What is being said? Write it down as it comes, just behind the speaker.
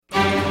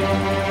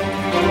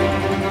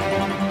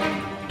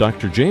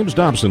Dr. James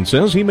Dobson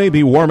says he may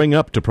be warming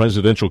up to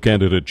presidential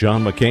candidate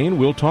John McCain.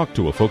 We'll talk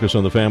to a Focus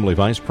on the Family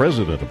vice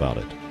president about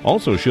it.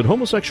 Also, should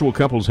homosexual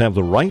couples have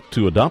the right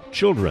to adopt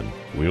children?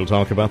 We'll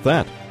talk about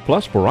that.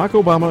 Plus, Barack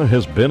Obama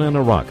has been in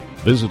Iraq,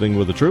 visiting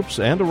with the troops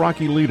and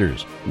Iraqi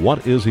leaders.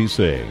 What is he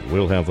saying?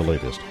 We'll have the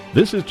latest.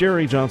 This is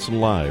Jerry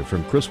Johnson live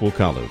from Criswell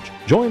College.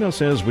 Join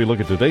us as we look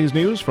at today's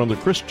news from the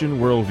Christian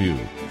worldview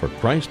for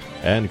Christ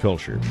and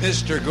culture.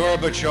 Mr.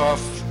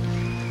 Gorbachev,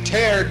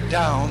 tear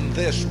down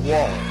this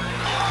wall.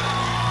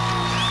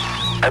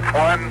 It's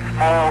one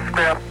small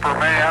step for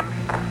man,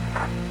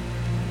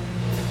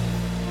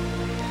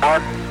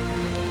 one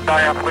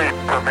giant leap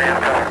for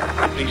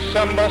mankind.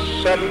 December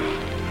 7th,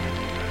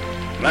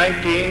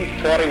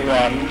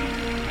 1941,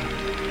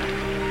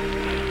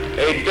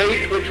 a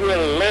date which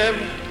will live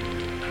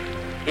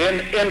in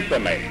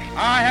infamy.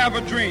 I have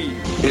a dream.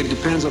 It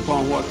depends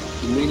upon what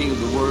the meaning of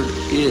the word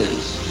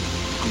is.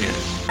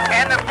 Yes.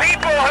 And the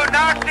people who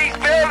knock these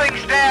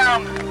buildings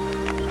down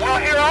will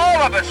hear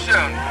all of us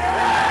soon.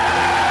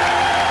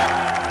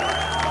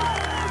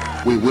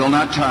 We will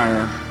not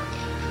tire,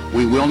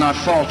 we will not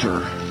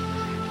falter,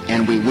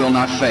 and we will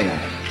not fail.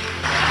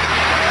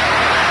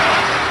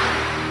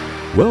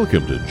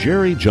 Welcome to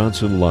Jerry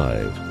Johnson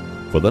Live.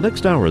 For the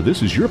next hour,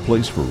 this is your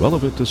place for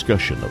relevant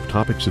discussion of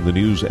topics in the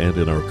news and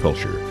in our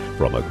culture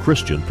from a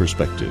Christian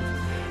perspective.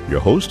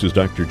 Your host is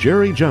Dr.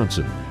 Jerry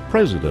Johnson,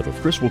 president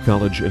of Criswell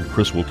College and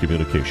Criswell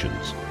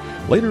Communications.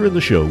 Later in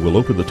the show, we'll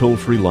open the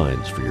toll-free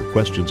lines for your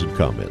questions and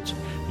comments.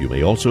 You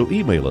may also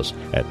email us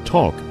at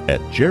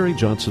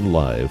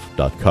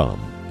talk@jerryjohnsonlive.com.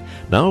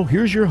 Now,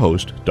 here's your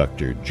host,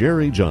 Dr.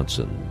 Jerry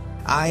Johnson.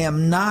 I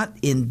am not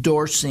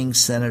endorsing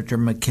Senator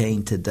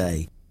McCain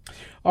today.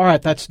 All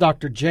right, that's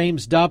Dr.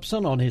 James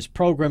Dobson on his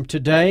program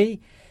today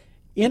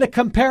in a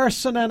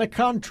comparison and a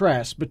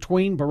contrast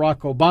between Barack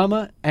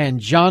Obama and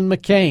John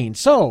McCain.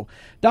 So,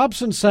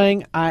 Dobson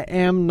saying, I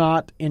am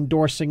not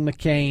endorsing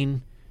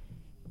McCain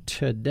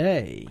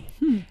today.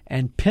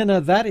 And Penna,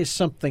 that is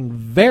something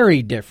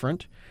very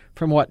different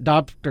from what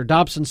Dr.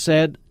 Dobson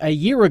said a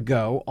year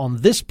ago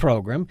on this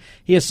program.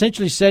 He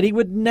essentially said he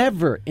would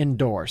never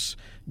endorse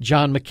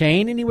John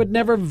McCain and he would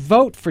never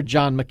vote for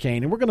John McCain.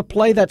 And we're going to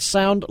play that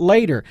sound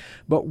later.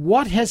 But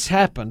what has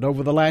happened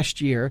over the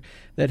last year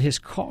that has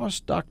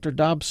caused Dr.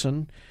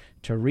 Dobson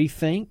to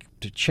rethink,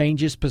 to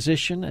change his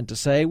position, and to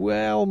say,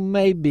 well,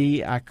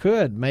 maybe I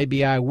could,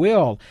 maybe I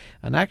will.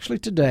 And actually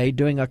today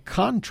doing a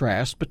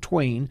contrast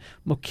between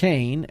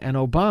McCain and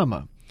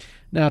Obama.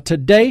 Now,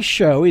 today's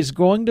show is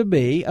going to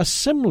be a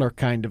similar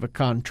kind of a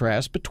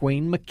contrast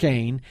between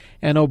McCain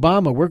and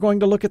Obama. We're going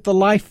to look at the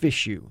life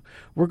issue.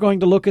 We're going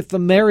to look at the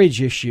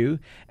marriage issue,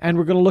 and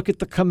we're going to look at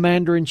the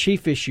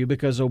commander-in-chief issue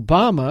because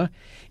Obama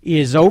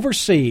is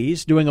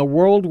overseas doing a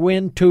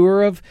whirlwind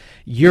tour of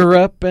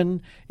Europe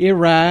and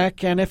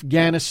Iraq and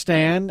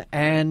Afghanistan.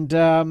 And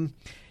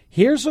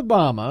here's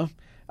Obama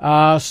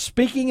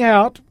speaking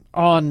out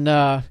on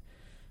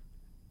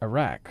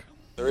Iraq.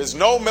 There is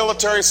no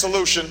military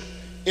solution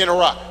in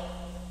Iraq.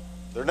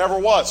 There never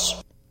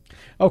was.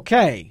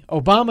 Okay,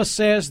 Obama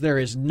says there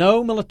is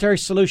no military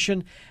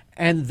solution,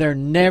 and there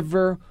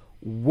never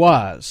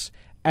was.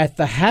 At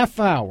the half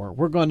hour,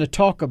 we're going to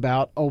talk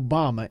about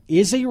Obama.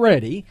 Is he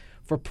ready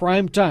for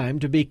prime time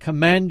to be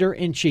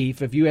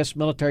commander-in-chief of U.S.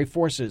 military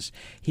forces?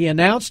 He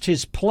announced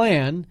his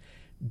plan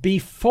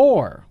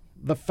before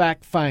the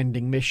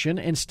fact-finding mission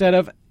instead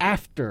of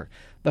after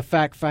the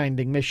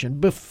fact-finding mission.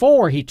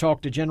 Before he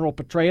talked to General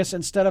Petraeus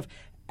instead of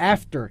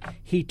after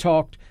he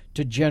talked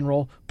to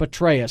General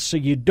Petraeus. So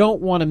you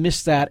don't want to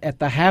miss that at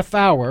the half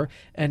hour,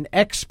 an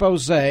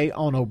expose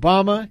on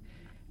Obama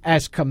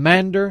as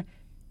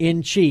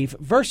commander-in-chief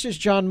versus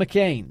John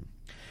McCain.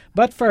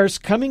 But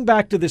first, coming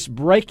back to this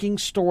breaking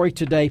story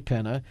today,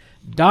 Penna,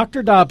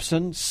 Dr.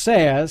 Dobson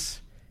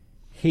says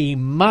he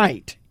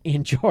might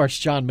endorse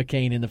John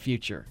McCain in the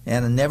future.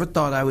 And I never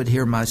thought I would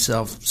hear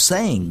myself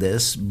saying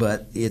this,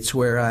 but it's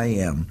where I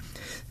am.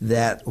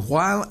 That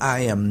while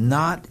I am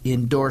not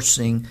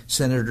endorsing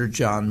Senator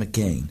John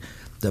McCain,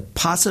 the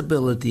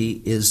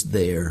possibility is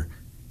there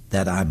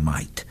that I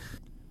might.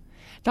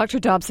 Dr.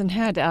 Dobson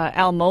had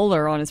Al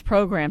Mohler on his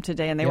program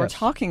today, and they were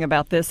talking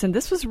about this, and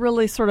this was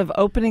really sort of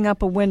opening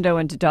up a window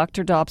into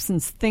Dr.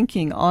 Dobson's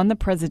thinking on the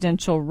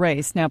presidential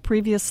race. Now,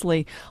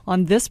 previously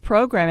on this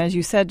program, as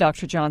you said,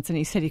 Dr. Johnson,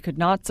 he said he could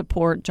not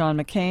support John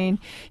McCain.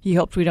 He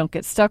hoped we don't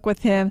get stuck with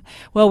him.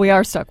 Well, we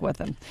are stuck with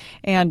him.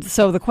 And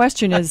so the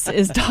question is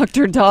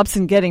Dr.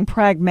 Dobson getting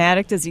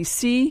pragmatic? Does he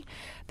see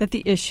that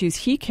the issues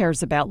he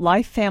cares about,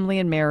 life, family,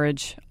 and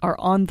marriage, are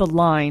on the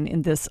line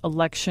in this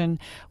election.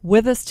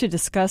 With us to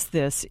discuss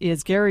this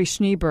is Gary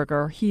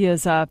Schneeberger. He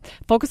is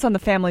Focus on the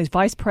Family's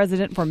Vice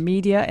President for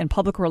Media and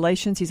Public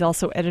Relations. He's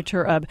also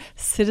editor of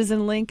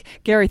Citizen Link.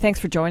 Gary, thanks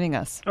for joining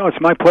us. Oh,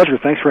 it's my pleasure.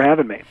 Thanks for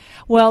having me.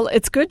 Well,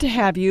 it's good to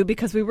have you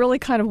because we really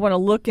kind of want to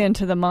look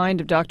into the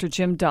mind of Dr.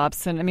 Jim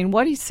Dobson. I mean,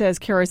 what he says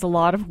carries a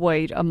lot of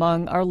weight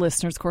among our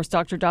listeners. Of course,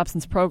 Dr.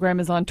 Dobson's program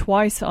is on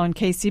twice on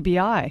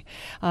KCBI,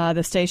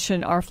 the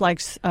station, our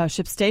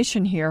flagship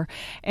station here.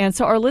 And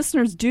so our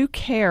listeners do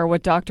care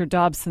what Dr.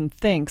 Dobson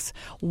thinks.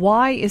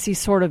 Why is he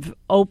sort of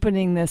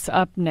opening this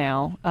up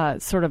now,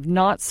 sort of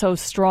not so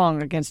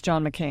strong against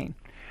John McCain?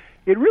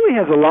 It really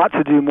has a lot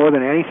to do more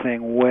than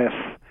anything with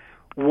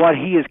what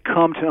he has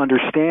come to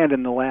understand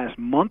in the last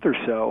month or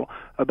so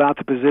about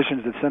the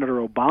positions that Senator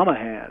Obama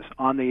has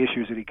on the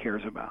issues that he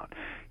cares about.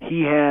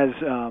 He has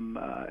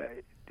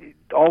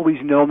always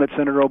known that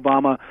Senator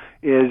Obama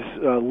is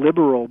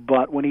liberal,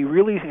 but when he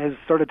really has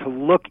started to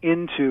look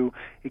into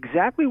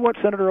exactly what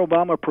Senator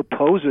Obama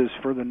proposes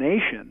for the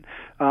nation,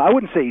 I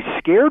wouldn't say he's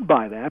scared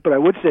by that, but I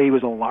would say he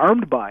was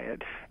alarmed by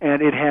it,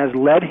 and it has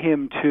led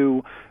him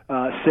to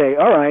say,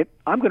 all right,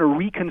 I'm going to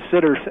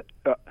reconsider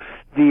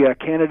the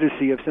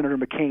candidacy of Senator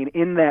McCain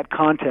in that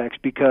context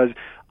because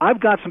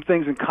I've got some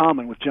things in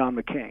common with John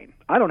McCain.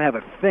 I don't have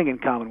a thing in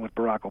common with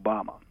Barack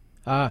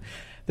Obama.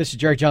 This is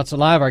Jerry Johnson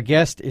Live. Our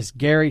guest is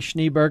Gary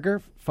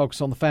Schneeberger,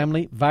 Focus on the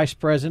Family, Vice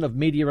President of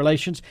Media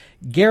Relations.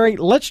 Gary,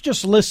 let's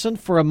just listen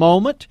for a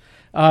moment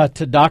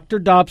to Dr.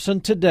 Dobson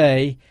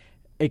today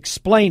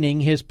explaining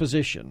his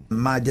position.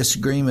 My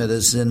disagreement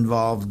has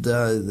involved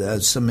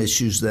some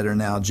issues that are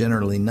now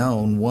generally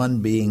known,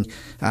 one being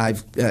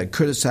I've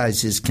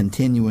criticized his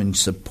continuing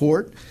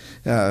support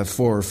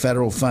for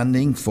federal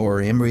funding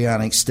for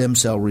embryonic stem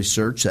cell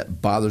research.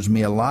 That bothers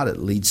me a lot. It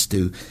leads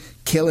to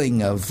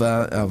killing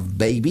of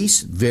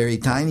babies, very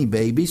tiny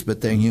babies,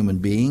 but they're human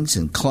beings,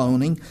 and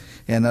cloning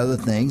and other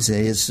things.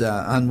 His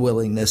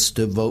unwillingness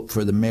to vote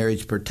for the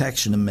Marriage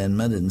Protection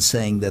Amendment and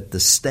saying that the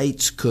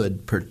states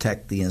could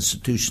protect the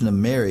institution of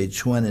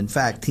marriage when, in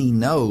fact, he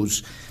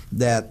knows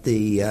that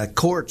the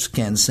courts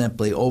can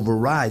simply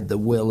override the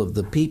will of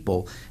the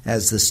people,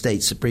 as the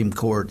state Supreme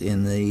Court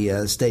in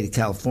the state of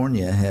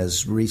California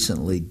has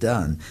recently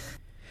done.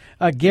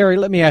 Gary,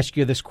 let me ask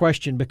you this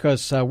question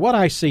because what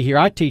I see here,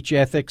 I teach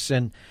ethics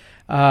and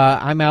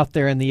I'm out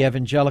there in the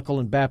evangelical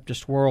and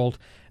Baptist world.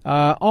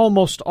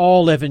 Almost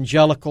all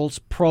evangelicals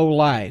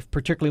pro-life,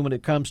 particularly when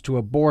it comes to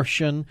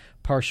abortion,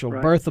 partial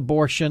birth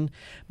abortion.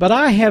 But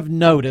I have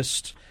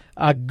noticed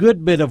a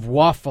good bit of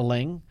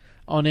waffling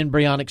on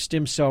embryonic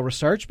stem cell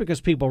research because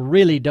people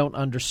really don't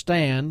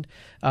understand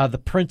the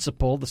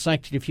principle, the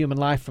sanctity of human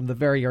life from the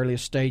very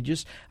earliest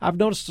stages. I've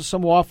noticed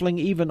some waffling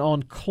even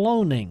on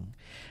cloning.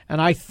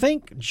 And I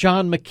think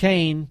John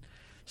McCain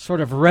sort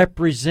of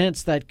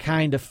represents that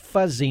kind of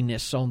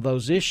fuzziness on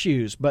those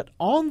issues. But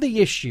on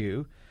the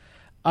issue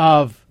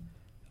of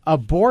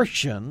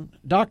abortion,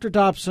 Dr.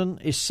 Dobson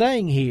is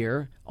saying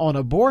here on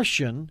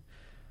abortion,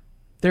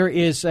 there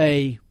is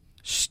a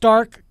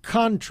stark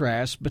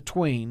contrast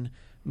between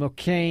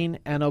McCain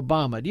and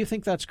Obama. Do you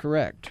think that's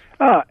correct?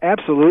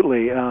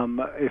 Absolutely.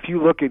 If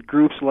you look at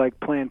groups like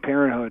Planned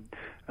Parenthood,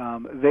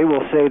 they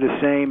will say the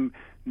same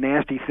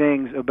nasty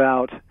things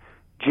about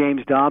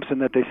James Dobson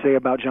that they say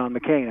about John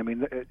McCain. I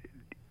mean,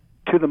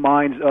 to the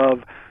minds of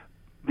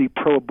the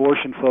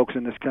pro-abortion folks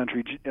in this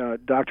country,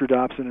 Dr.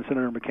 Dobson and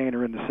Senator McCain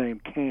are in the same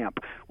camp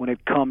when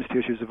it comes to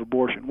issues of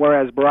abortion.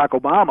 Whereas Barack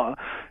Obama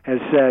has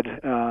said,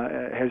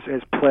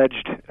 has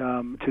pledged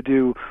to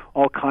do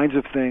all kinds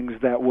of things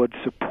that would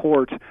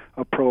support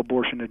a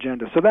pro-abortion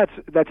agenda. So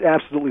that's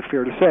absolutely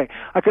fair to say.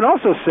 I can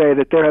also say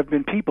that there have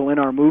been people in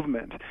our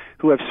movement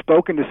who have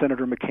spoken to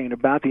Senator McCain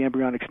about the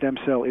embryonic stem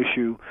cell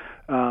issue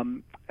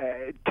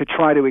to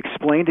try to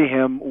explain to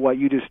him what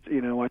you just,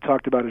 I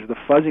talked about as the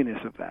fuzziness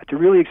of that. To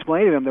really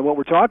explain to him that what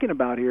we're talking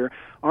about here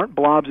aren't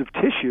blobs of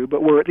tissue, but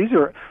these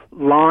are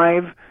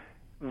live,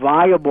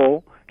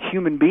 viable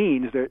human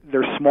beings.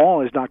 They're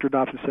small, as Dr.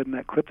 Dobson said in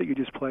that clip that you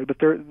just played, but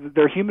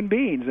they're human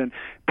beings, and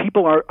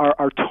people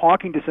are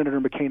talking to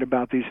Senator McCain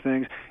about these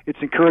things. It's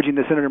encouraging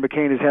that Senator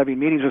McCain is having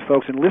meetings with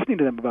folks and listening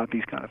to them about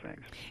these kind of things.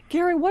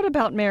 Gary, what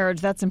about marriage?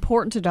 That's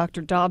important to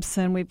Dr.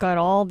 Dobson. We've got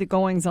all the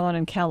goings-on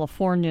in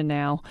California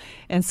now,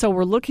 and so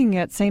we're looking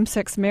at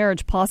same-sex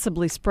marriage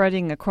possibly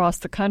spreading across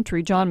the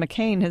country. John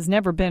McCain has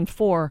never been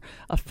for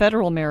a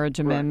federal marriage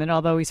amendment,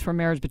 although he's for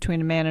marriage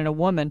between a man and a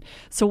woman.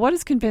 So what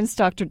has convinced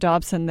Dr.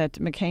 Dobson that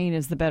McCain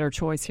is the better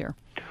choice here?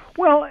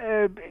 Well,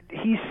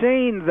 he's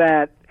saying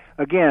that,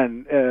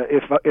 again,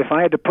 if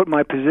I had to put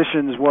my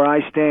positions where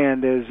I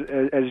stand as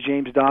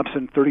James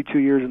Dobson, 32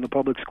 years in the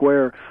public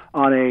square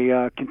on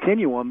a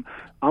continuum,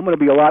 I'm going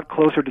to be a lot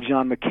closer to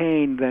John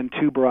McCain than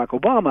to Barack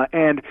Obama.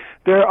 And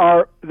there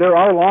are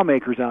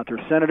lawmakers out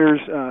there, senators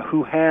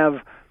who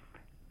have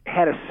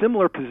had a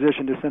similar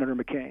position to Senator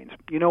McCain's.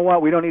 You know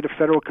what? We don't need a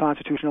federal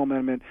constitutional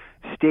amendment.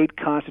 State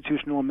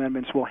constitutional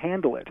amendments will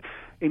handle it.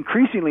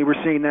 Increasingly,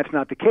 we're seeing that's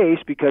not the case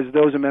because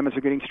those amendments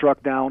are getting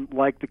struck down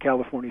like the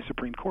California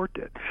Supreme Court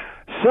did.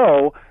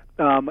 So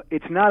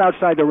it's not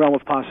outside the realm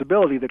of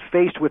possibility that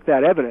faced with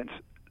that evidence,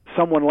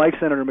 someone like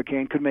Senator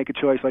McCain could make a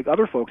choice like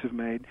other folks have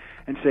made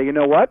and say, you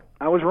know what,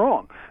 I was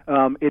wrong.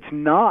 It's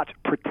not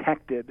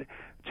protected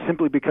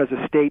simply because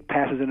a state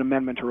passes an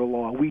amendment or a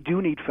law. We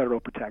do need federal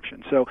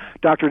protection. So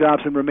Dr.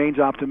 Dobson remains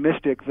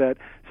optimistic that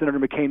Senator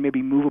McCain may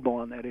be movable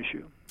on that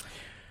issue.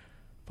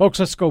 Folks,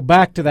 let's go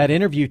back to that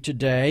interview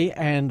today,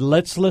 and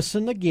let's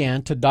listen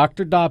again to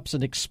Dr.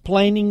 Dobson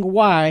explaining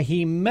why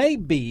he may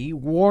be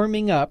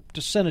warming up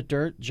to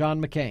Senator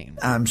John McCain.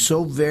 I'm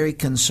so very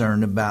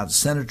concerned about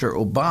Senator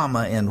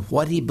Obama and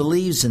what he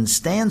believes and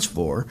stands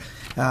for,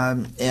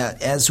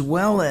 as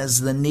well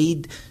as the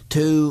need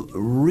to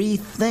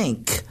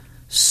rethink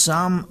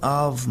some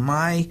of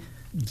my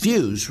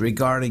views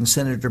regarding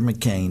Senator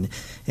McCain,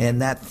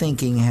 and that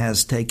thinking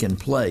has taken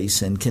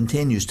place and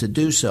continues to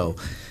do so.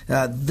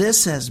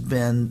 This has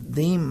been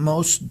the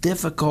most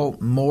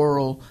difficult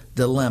moral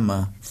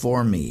dilemma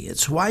for me.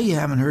 It's why you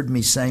haven't heard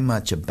me say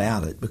much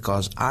about it,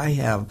 because I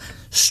have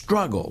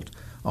struggled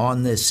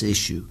on this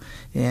issue.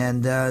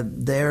 And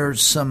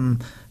there's some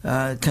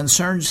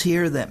concerns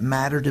here that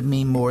matter to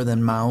me more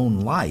than my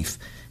own life.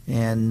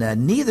 And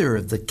neither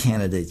of the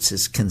candidates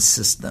is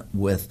consistent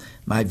with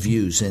my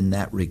views in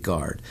that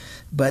regard.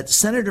 But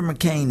Senator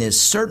McCain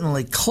is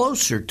certainly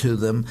closer to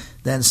them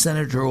than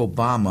Senator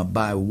Obama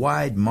by a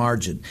wide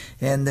margin.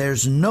 And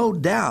there's no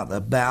doubt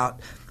about,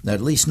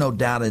 at least no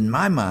doubt in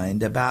my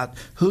mind, about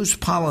whose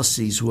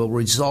policies will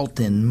result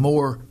in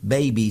more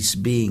babies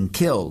being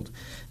killed,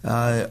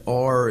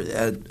 or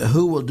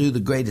who will do the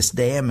greatest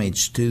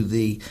damage to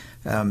the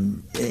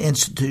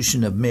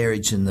institution of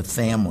marriage and the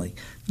family.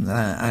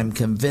 I'm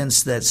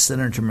convinced that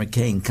Senator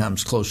McCain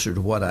comes closer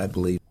to what I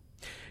believe.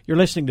 You're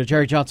listening to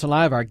Jerry Johnson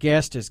Live. Our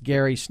guest is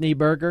Gary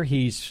Schneeberger.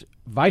 He's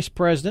Vice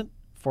President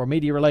for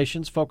Media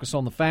Relations, Focus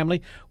on the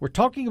Family. We're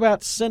talking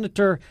about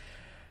Senator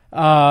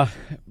Barack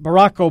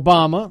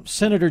Obama,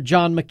 Senator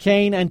John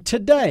McCain, and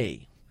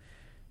today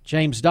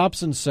James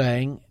Dobson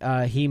saying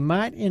he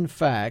might, in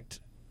fact,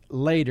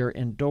 later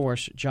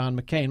endorse John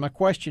McCain. My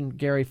question,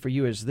 Gary, for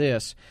you is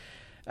this.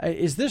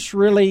 Is this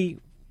really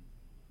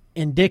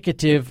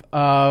indicative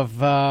of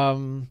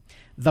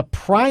the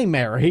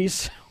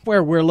primaries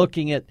where we're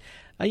looking at,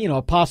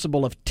 a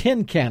possible of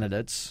 10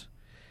 candidates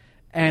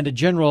and a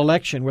general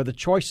election where the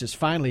choice is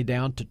finally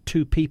down to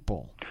 2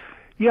 people?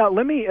 Yeah,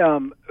 let me,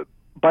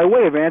 by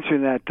way of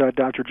answering that,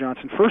 Dr.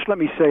 Johnson, first let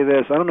me say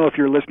this. I don't know if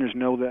your listeners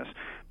know this,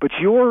 but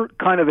you're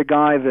kind of the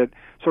guy that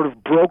sort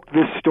of broke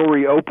this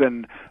story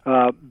open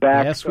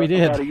back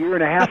about a year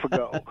and a half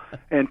ago.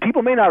 And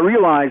people may not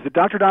realize that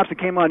Dr. Dobson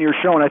came on your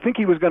show, and I think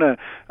he was going to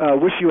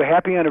wish you a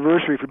happy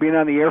anniversary for being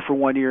on the air for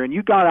 1 year, and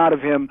you got out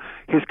of him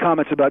his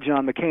comments about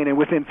John McCain, and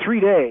within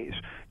 3 days,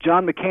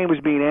 John McCain was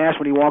being asked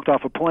when he walked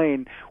off a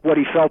plane what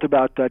he felt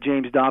about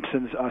James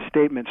Dobson's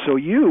statement. So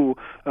you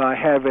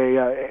have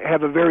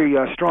a very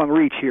strong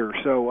reach here.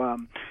 So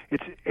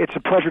it's a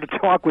pleasure to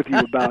talk with you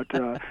about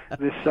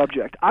this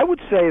subject. I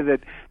would say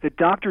that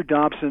Dr.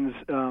 Dobson's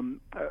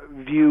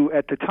view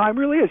at the time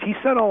really is, he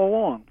said all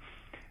along,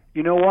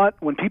 you know what?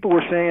 When people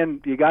were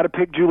saying you got to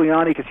pick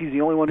Giuliani because he's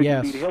the only one who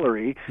can beat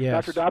Hillary,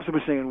 Dr. Dobson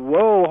was saying,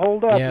 "Whoa,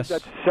 hold up!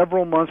 That's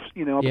several months,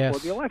 before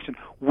the election.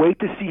 Wait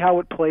to see how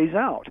it plays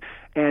out."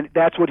 And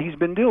that's what he's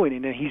been doing,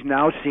 and he's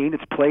now seen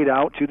it's played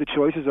out to the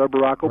choices of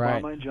Barack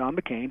Obama and John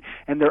McCain.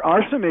 And there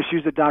are some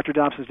issues that Dr.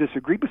 Dobson's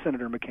disagreed with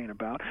Senator McCain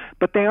about,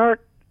 but they aren't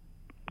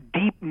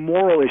deep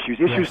moral issues.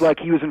 Issues like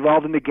he was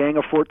involved in the Gang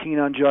of 14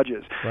 on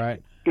judges.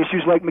 Right.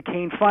 Issues like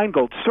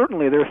McCain-Feingold.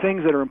 Certainly, there are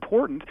things that are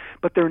important,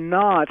 but they're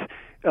not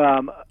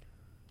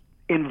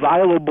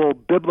inviolable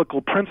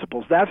biblical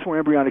principles. That's where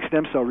embryonic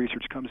stem cell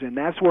research comes in.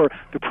 That's where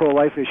the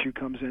pro-life issue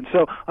comes in.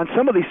 So on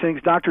some of these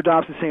things, Dr.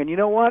 Dobson's saying, you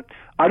know what?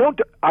 I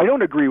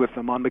don't agree with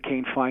them on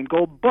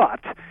McCain-Feingold, but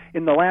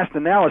in the last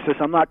analysis,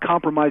 I'm not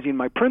compromising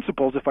my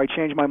principles if I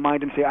change my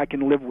mind and say I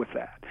can live with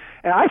that.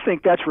 And I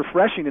think that's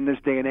refreshing in this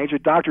day and age.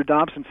 Dr.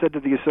 Dobson said to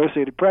the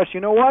Associated Press, you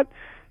know what?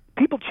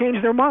 People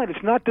change their mind.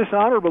 It's not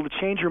dishonorable to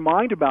change your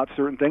mind about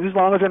certain things as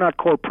long as they're not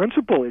core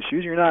principle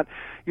issues. You're not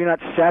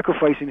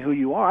sacrificing who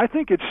you are. I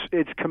think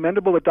it's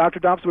commendable that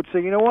Dr. Dobson would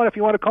say, you know what, if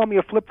you want to call me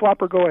a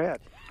flip-flopper, go ahead.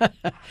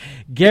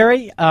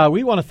 Gary,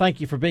 we want to thank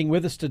you for being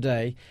with us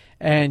today.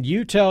 And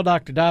you tell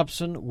Dr.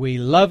 Dobson we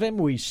love him,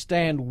 we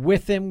stand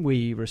with him,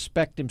 we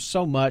respect him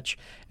so much,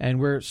 and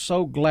we're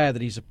so glad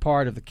that he's a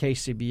part of the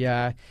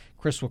KCBI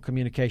Crystal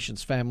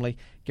Communications family.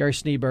 Gary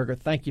Schneeberger,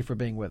 thank you for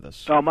being with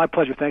us. Oh, my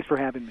pleasure. Thanks for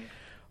having me.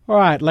 All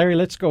right, Larry,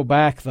 let's go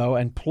back, though,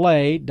 and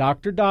play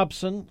Dr.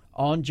 Dobson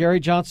on Jerry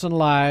Johnson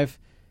Live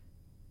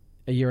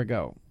a year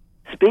ago.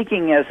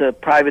 Speaking as a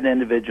private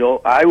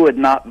individual, I would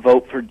not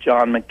vote for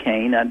John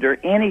McCain under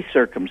any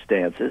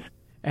circumstances.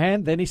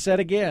 And then he said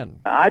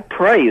again, I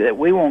pray that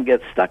we won't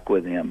get stuck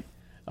with him.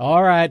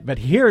 All right, but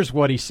here's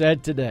what he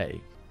said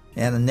today.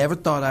 And I never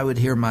thought I would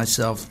hear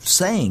myself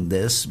saying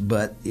this,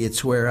 but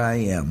it's where I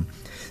am,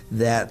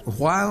 that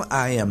while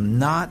I am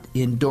not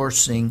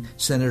endorsing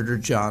Senator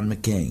John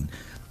McCain,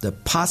 the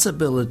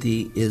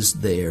possibility is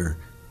there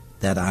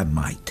that I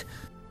might.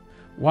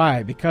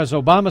 Why? Because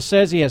Obama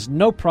says he has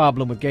no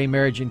problem with gay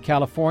marriage in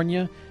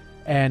California,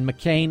 and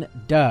McCain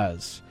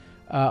does.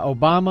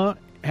 Obama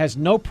has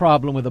no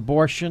problem with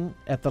abortion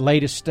at the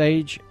latest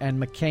stage,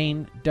 and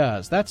McCain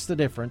does. That's the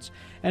difference.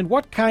 And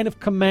what kind of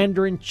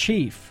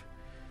commander-in-chief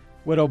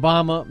would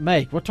Obama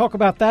make? We'll talk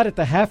about that at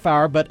the half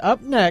hour, but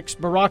up next,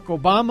 Barack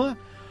Obama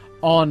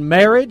on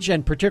marriage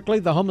and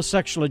particularly the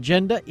homosexual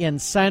agenda in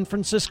San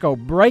Francisco.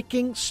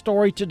 Breaking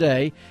story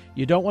today.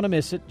 You don't want to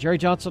miss it. Jerry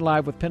Johnson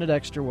Live with Penna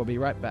Dexter. We'll be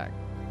right back.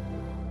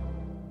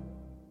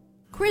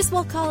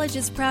 Criswell College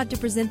is proud to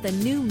present the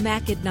new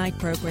Mac at Night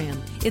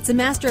program. It's a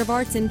Master of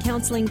Arts in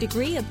Counseling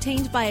degree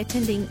obtained by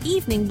attending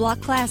evening block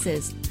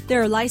classes.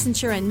 There are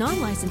licensure and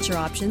non-licensure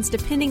options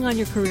depending on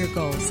your career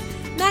goals.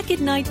 Mac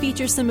at Night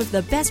features some of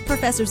the best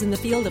professors in the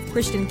field of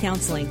Christian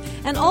counseling,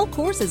 and all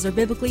courses are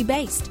biblically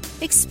based.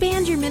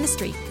 Expand your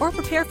ministry or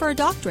prepare for a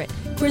doctorate.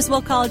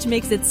 Criswell College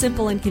makes it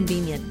simple and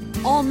convenient.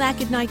 All Mac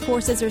at Night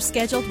courses are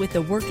scheduled with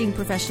the working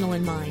professional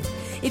in mind.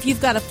 If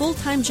you've got a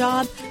full-time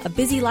job, a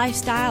busy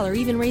lifestyle, or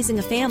even raising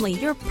a family,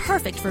 you're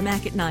perfect for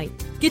Mac at Night.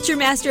 Get your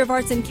Master of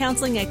Arts in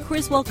Counseling at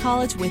Criswell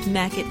College with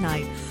Mac at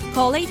Night.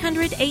 Call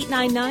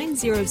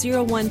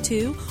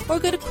 800-899-0012 or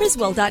go to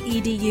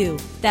criswell.edu.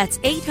 That's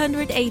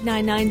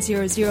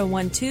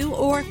 800-899-0012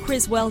 or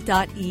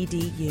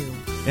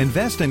criswell.edu.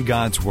 Invest in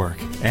God's work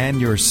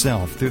and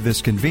yourself through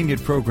this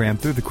convenient program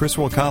through the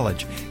Criswell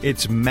College.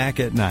 It's Mac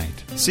at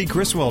Night. See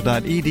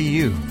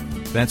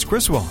criswell.edu. That's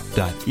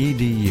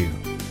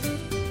criswell.edu.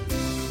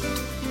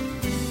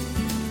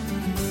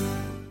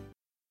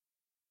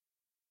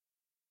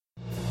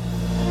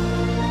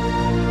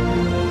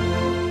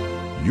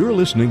 You're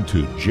listening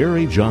to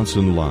Jerry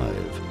Johnson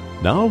Live.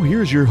 Now,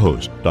 here's your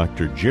host,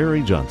 Dr.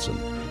 Jerry Johnson,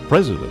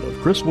 president of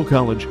Criswell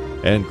College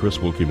and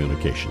Criswell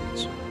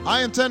Communications.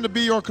 I intend to be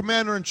your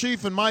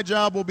commander-in-chief, and my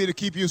job will be to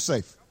keep you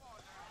safe.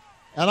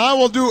 And I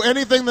will do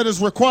anything that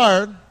is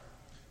required,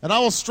 and I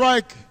will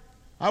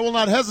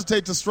not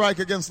hesitate to strike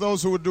against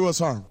those who would do us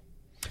harm.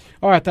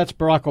 All right, that's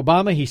Barack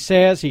Obama. He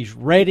says he's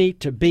ready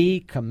to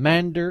be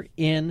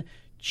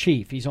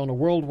commander-in-chief. He's on a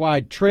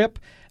worldwide trip.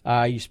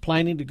 He's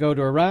planning to go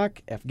to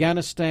Iraq,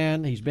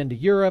 Afghanistan. He's been to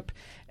Europe,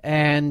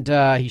 and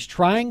he's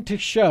trying to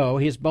show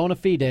his bona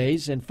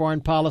fides in foreign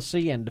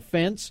policy and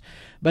defense.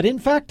 But in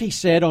fact, he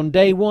said on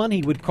day one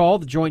he would call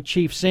the Joint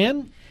Chiefs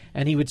in,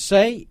 and he would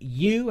say,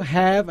 you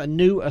have a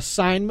new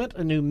assignment,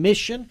 a new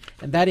mission,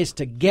 and that is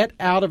to get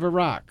out of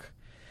Iraq.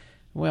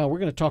 Well, we're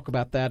going to talk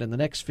about that in the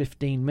next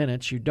 15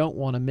 minutes. You don't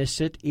want to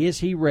miss it. Is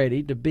he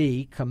ready to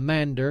be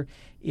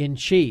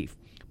commander-in-chief?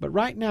 But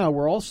right now,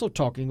 we're also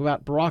talking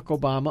about Barack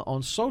Obama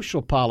on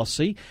social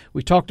policy.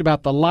 We talked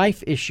about the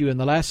life issue in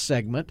the last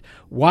segment.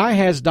 Why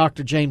has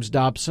Dr. James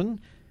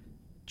Dobson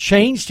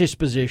changed his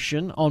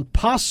position on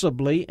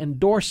possibly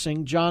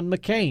endorsing John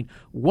McCain?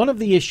 One of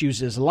the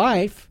issues is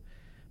life,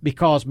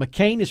 because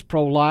McCain is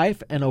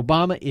pro-life and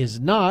Obama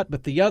is not,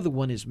 but the other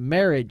one is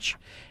marriage.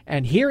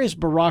 And here is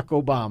Barack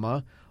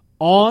Obama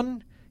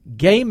on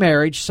gay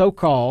marriage,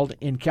 so-called,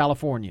 in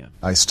California.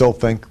 I still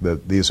think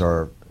that these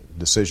are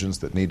decisions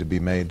that need to be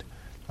made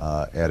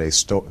at a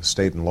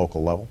state and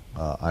local level.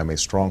 I'm a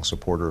strong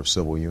supporter of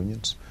civil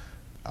unions.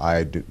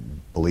 I do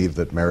believe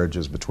that marriage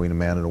is between a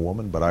man and a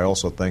woman, but I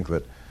also think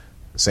that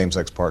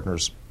same-sex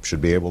partners should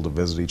be able to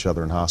visit each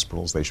other in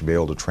hospitals. They should be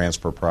able to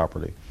transfer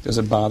property. Does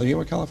it bother you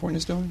what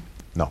California's doing?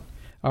 No.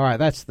 All right,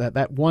 that's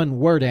that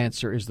one-word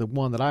answer is the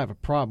one that I have a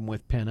problem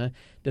with, Penna.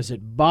 Does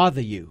it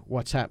bother you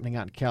what's happening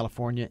out in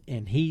California?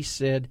 And he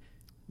said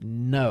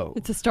no.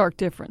 It's a stark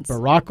difference.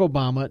 Barack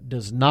Obama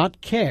does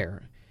not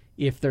care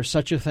if there's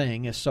such a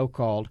thing as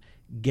so-called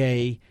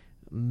gay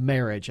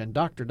marriage. And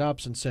Dr.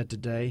 Dobson said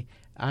today,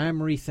 I'm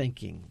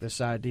rethinking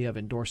this idea of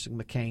endorsing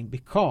McCain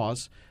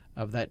because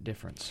of that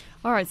difference.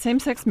 All right,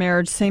 same-sex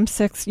marriage,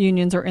 same-sex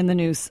unions are in the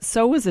news.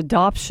 So is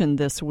adoption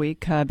this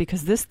week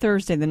because this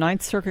Thursday, the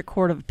Ninth Circuit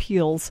Court of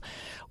Appeals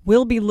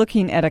will be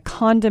looking at a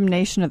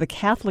condemnation of the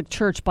Catholic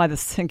Church by the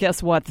San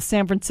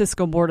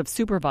Francisco Board of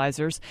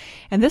Supervisors.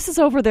 And this is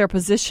over their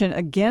position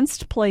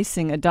against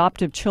placing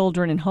adoptive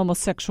children in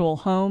homosexual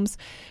homes.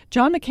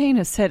 John McCain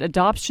has said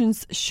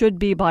adoptions should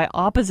be by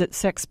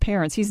opposite-sex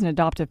parents. He's an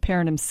adoptive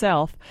parent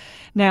himself.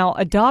 Now,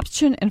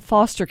 adoption and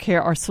foster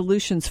care are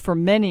solutions for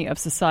many of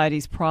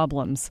society's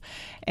problems,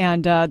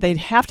 and they'd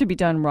have to be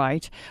done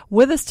right.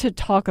 With us to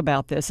talk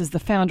about this is the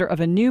founder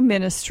of a new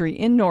ministry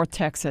in North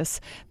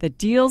Texas that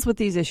deals with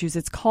these issues.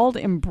 It's called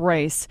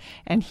Embrace,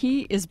 and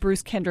he is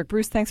Bruce Kendrick.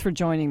 Bruce, thanks for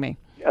joining me.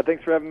 Yeah,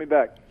 thanks for having me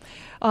back.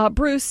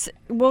 Bruce,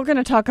 we're going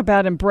to talk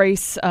about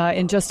Embrace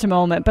in just a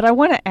moment, but I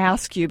want to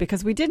ask you,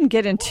 because we didn't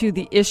get into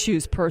the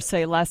issues per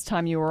se last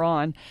time you were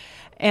on,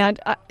 and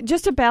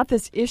just about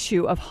this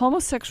issue of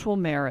homosexual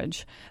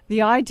marriage,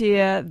 the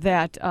idea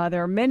that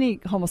there are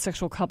many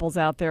homosexual couples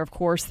out there, of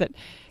course, that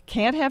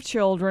can't have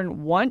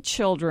children, want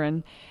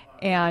children,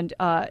 and,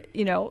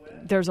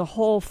 there's a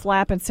whole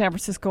flap in San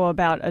Francisco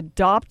about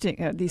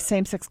adopting these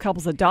same-sex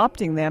couples,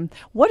 adopting them.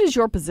 What is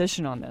your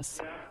position on this?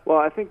 Well,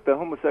 I think the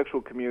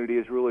homosexual community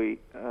is really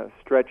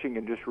stretching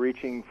and just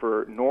reaching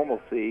for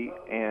normalcy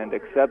and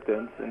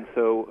acceptance, and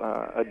so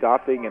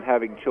adopting and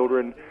having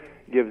children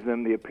gives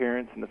them the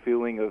appearance and the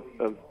feeling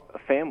of a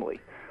family.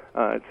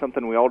 It's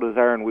something we all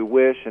desire and we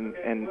wish, and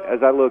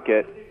as I look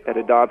at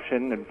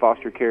adoption and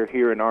foster care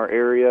here in our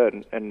area,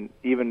 and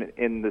even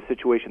in the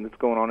situation that's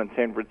going on in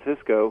San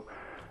Francisco,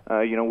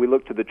 we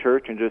look to the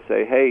church and just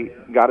say, hey,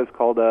 God has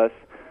called us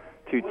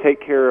to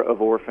take care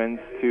of orphans,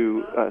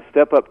 to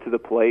step up to the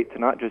plate, to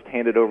not just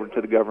hand it over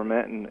to the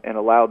government and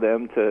allow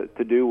them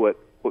to do what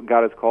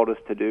God has called us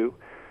to do.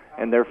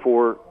 And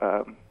therefore,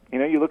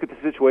 you look at the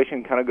situation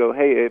and kind of go,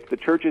 hey, if the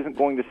church isn't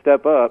going to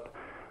step up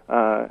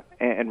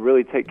and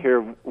really take care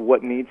of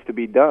what needs to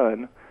be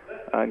done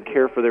and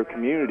care for their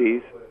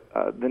communities,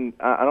 then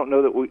I don't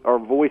know that our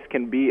voice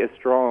can be as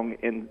strong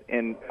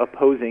in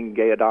opposing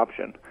gay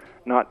adoption.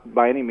 Not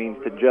by any means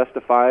to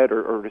justify it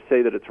or to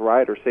say that it's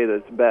right or say that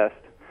it's best.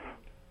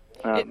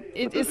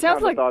 It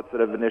sounds like thoughts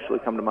that have initially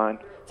come to mind.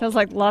 Sounds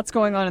like lots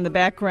going on in the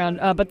background,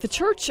 but the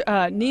church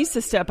needs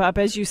to step up,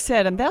 as you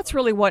said, and that's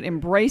really what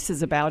Embrace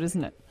is about,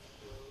 isn't it?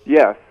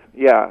 Yes,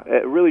 yeah.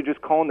 Really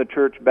just calling the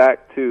church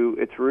back to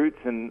its roots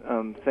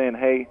and saying,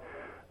 hey,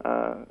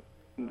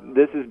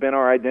 this has been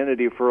our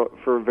identity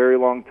for a very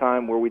long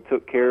time, where we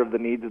took care of the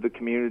needs of the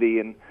community,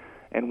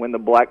 and when the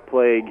Black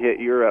Plague hit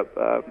Europe,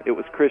 it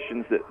was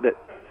Christians that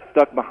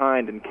stuck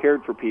behind and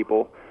cared for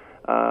people,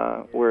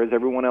 whereas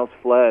everyone else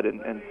fled,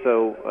 and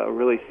so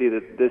really see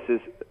that this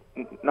is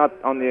not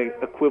on the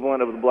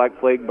equivalent of the Black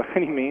Plague by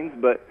any means,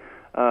 but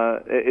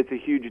it's a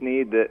huge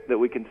need that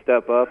we can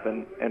step up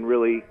and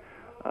really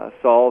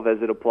solve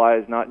as it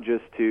applies not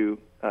just to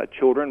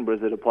children, but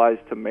as it applies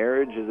to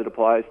marriage, as it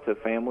applies to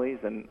families,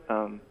 and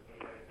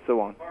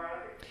so on.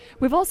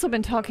 We've also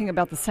been talking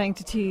about the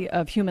sanctity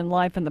of human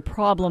life and the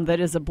problem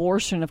that is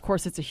abortion. Of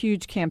course, it's a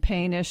huge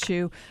campaign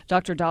issue.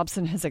 Dr.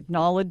 Dobson has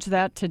acknowledged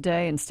that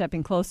today and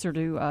stepping closer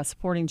to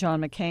supporting John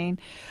McCain.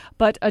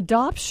 But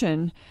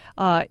adoption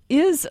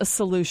is a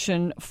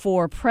solution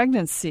for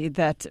pregnancy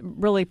that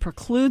really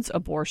precludes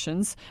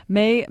abortions,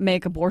 may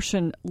make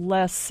abortion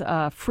less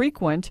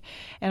frequent.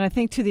 And I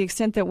think to the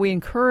extent that we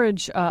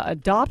encourage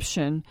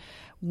adoption,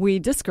 we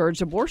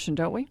discourage abortion,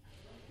 don't we?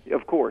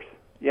 Of course.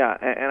 Yeah,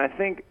 and I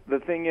think the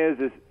thing is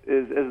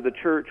as the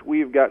church,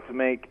 we've got to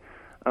make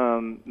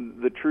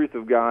the truth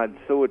of God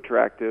so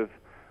attractive.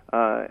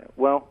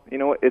 Well, you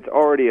know what? It's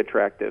already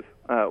attractive.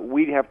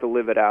 We have to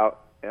live it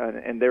out,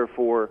 and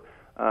therefore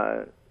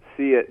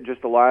see it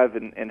just alive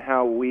in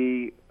how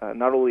we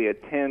not only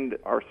attend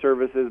our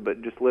services,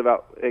 but just live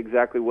out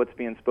exactly what's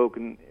being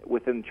spoken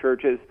within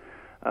churches,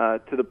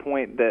 to the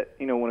point that,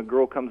 when a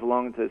girl comes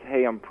along and says,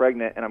 hey, I'm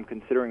pregnant and I'm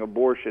considering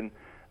abortion,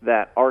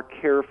 that our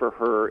care for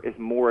her is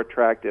more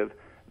attractive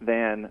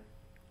than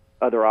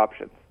other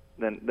options,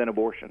 than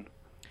abortion.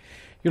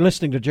 You're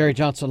listening to Jerry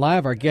Johnson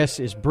Live. Our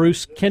guest is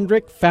Bruce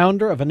Kendrick,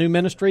 founder of a new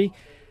ministry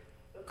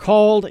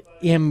called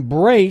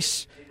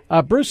Embrace.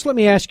 Bruce, let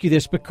me ask you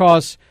this,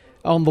 because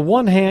on the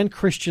one hand,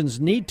 Christians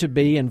need to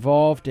be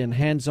involved in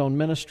hands-on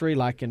ministry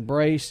like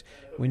Embrace.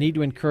 We need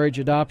to encourage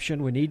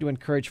adoption. We need to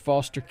encourage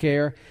foster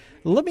care.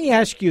 Let me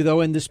ask you, though,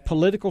 in this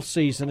political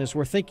season, as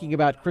we're thinking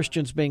about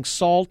Christians being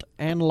salt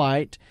and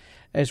light,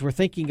 as we're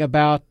thinking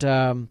about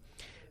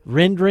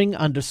rendering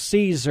unto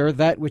Caesar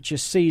that which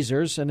is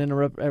Caesar's, and in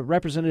a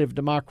representative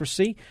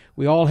democracy,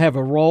 we all have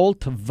a role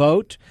to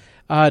vote.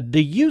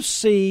 Do you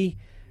see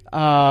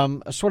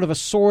a sort of a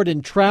sword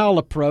and trowel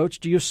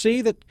approach? Do you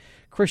see that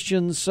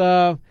Christians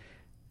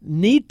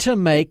need to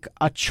make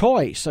a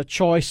choice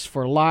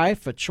for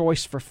life, a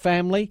choice for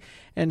family?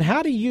 And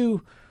how do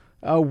you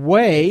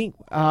weigh,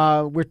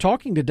 we're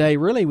talking today,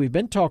 really, we've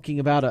been talking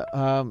about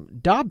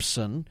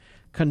Dobson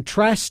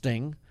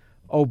contrasting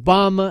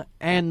Obama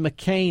and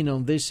McCain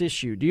on this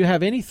issue. Do you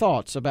have any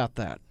thoughts about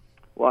that?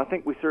 Well, I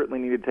think we certainly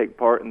need to take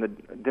part in the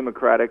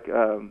democratic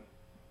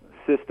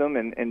system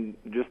and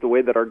just the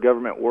way that our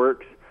government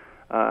works.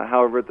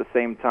 However, at the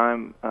same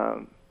time,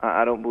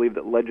 I don't believe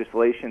that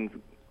legislation's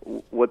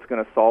what's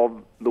going to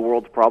solve the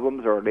world's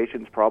problems or our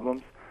nation's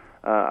problems.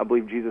 I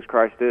believe Jesus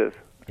Christ is.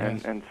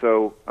 Yes. And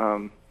so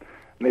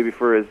maybe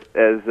for as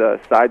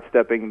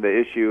sidestepping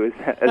the issue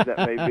as that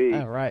may be,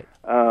 right.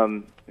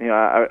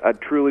 I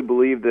truly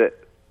believe that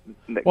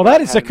well,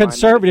 that is a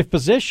conservative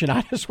position.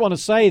 I just want to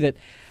say that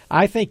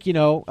I think, a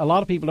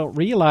lot of people don't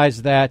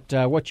realize that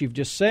what you've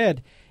just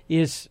said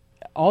is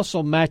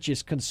also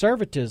matches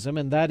conservatism,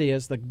 and that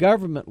is the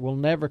government will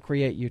never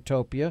create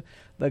utopia.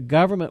 The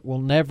government will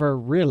never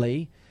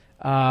really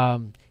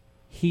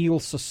heal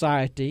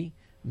society,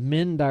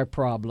 mend our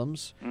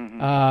problems.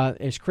 Mm-hmm.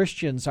 As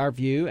Christians, our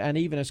view, and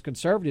even as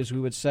conservatives, we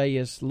would say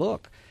is,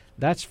 look,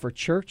 that's for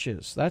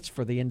churches, that's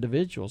for the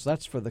individuals,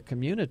 that's for the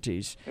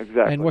communities.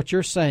 Exactly. And what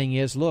you're saying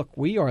is, look,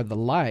 we are the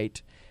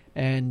light.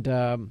 And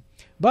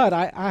but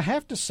I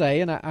have to say,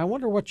 and I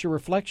wonder what your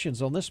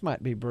reflections on this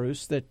might be,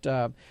 Bruce,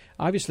 that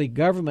obviously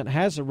government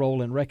has a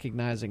role in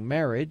recognizing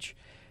marriage,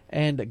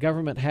 and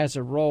government has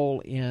a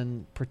role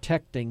in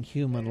protecting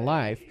human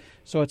life.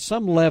 So at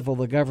some level,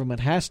 the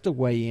government has to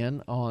weigh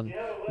in on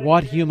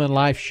what human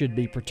life should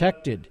be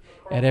protected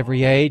at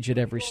every age, at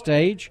every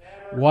stage,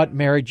 what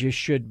marriages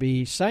should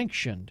be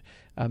sanctioned,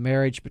 a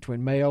marriage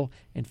between male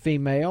and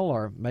female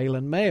or male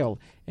and male.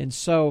 And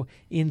so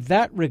in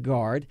that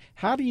regard,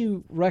 how do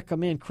you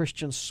recommend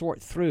Christians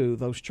sort through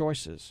those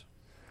choices?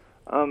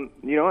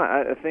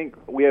 I think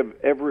we have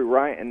every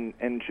right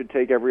and should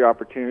take every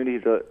opportunity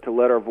to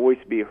let our voice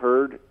be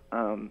heard,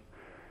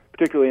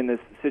 particularly in this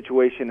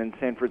situation in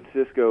San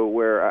Francisco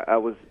where I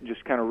was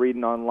just kind of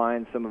reading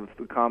online some of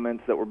the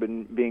comments that were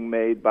being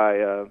made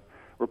by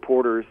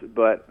reporters,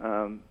 but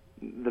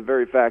the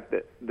very fact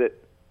that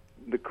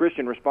the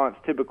Christian response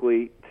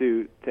typically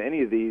to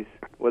any of these,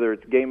 whether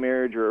it's gay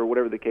marriage or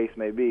whatever the case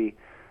may be,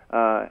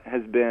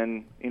 has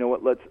been,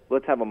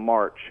 let's have a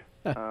march.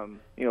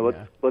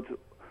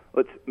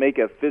 Let's make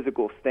a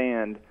physical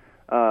stand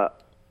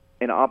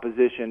in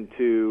opposition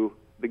to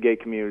the gay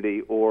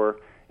community or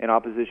in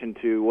opposition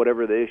to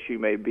whatever the issue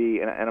may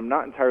be. And I'm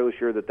not entirely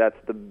sure that that's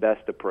the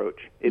best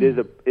approach. It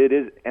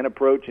is an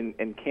approach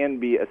and can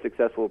be a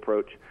successful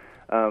approach,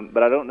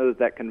 but I don't know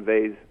that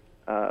conveys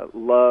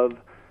love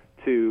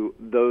to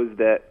those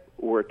that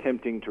we're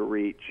attempting to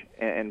reach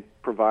and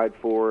provide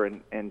for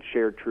and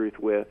share truth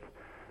with.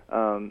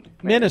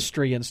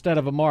 Ministry instead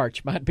of a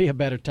march might be a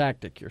better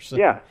tactic, you're saying.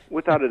 Yeah,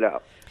 without a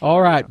doubt.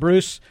 All right,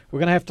 Bruce, we're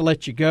going to have to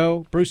let you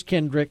go. Bruce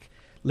Kendrick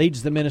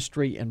leads the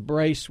ministry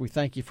Embrace. We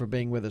thank you for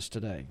being with us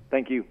today.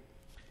 Thank you.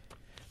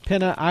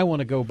 Penna, I want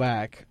to go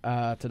back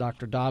to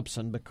Dr.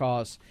 Dobson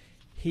because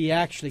he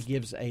actually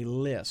gives a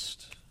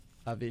list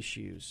of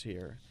issues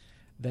here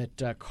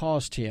that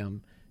caused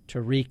him to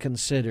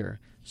reconsider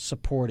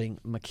supporting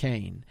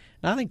McCain.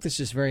 Now, I think this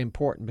is very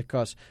important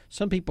because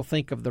some people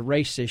think of the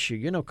race issue.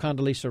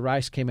 Condoleezza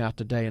Rice came out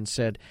today and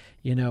said,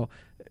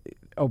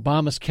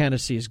 Obama's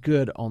candidacy is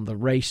good on the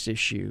race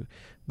issue.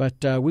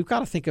 But we've got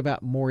to think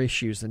about more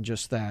issues than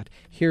just that.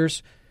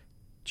 Here's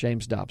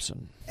James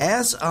Dobson.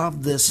 As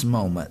of this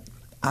moment,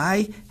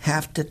 I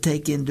have to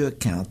take into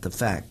account the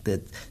fact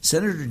that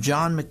Senator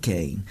John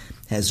McCain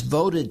has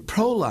voted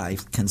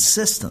pro-life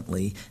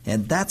consistently,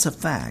 and that's a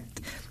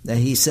fact.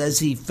 He says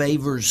he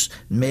favors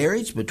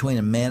marriage between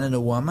a man and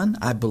a woman.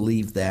 I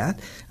believe that.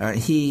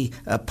 He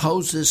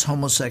opposes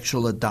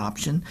homosexual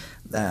adoption.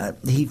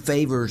 He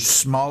favors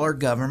smaller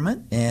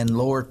government and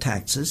lower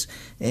taxes.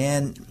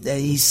 And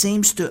he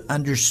seems to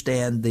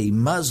understand the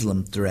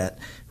Muslim threat,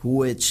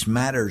 which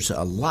matters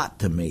a lot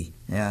to me.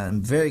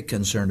 I'm very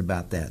concerned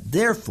about that.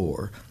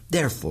 Therefore,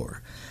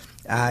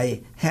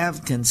 I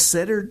have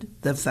considered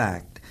the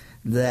fact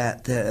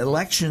that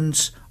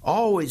elections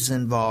always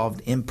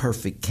involved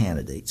imperfect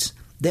candidates.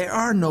 There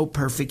are no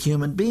perfect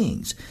human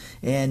beings,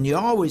 and you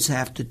always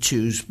have to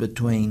choose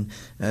between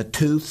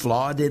two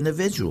flawed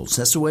individuals.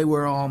 That's the way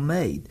we're all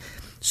made.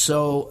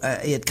 So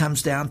it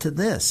comes down to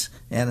this,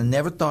 and I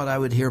never thought I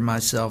would hear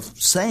myself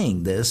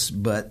saying this,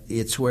 but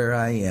it's where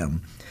I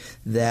am,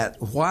 that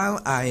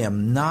while I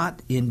am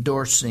not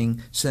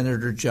endorsing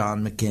Senator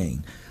John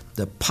McCain,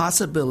 the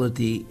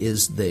possibility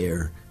is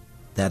there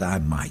that I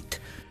might.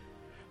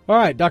 All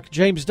right, Dr.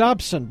 James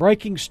Dobson,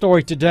 breaking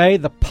story today.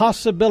 The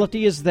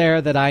possibility is there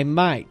that I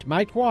might.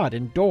 Might what?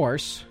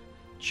 Endorse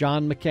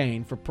John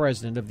McCain for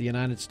President of the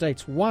United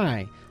States.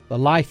 Why? The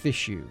life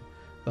issue,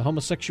 the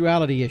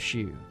homosexuality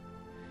issue.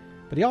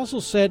 But he also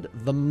said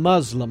the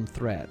Muslim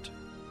threat.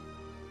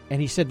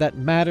 And he said that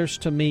matters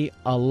to me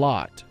a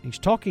lot. He's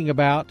talking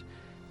about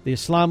the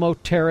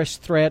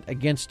Islamo-terrorist threat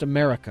against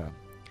America.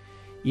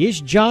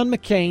 Is John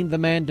McCain the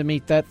man to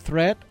meet that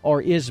threat,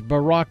 or is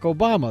Barack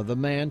Obama the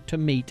man to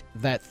meet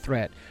that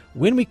threat?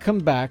 When we come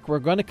back, we're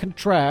going to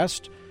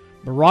contrast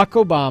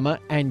Barack Obama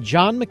and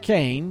John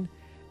McCain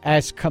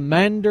as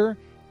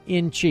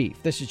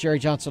Commander-in-Chief. This is Jerry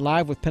Johnson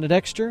Live with Penna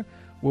Dexter.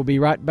 We'll be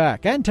right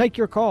back and take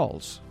your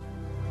calls.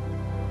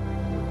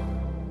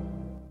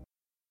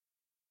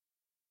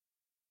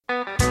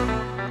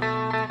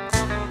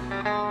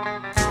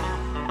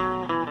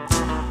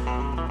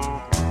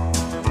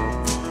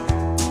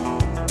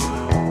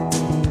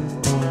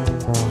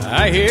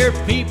 I hear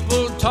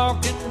people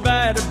talking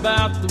bad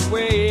about the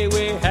way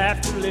we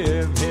have to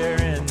live here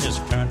in this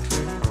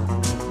country.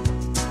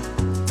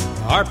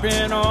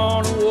 Harping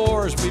on the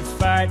wars we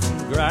fight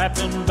and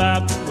griping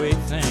about the way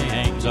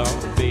things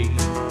ought to be.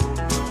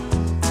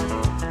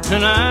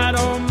 And I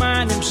don't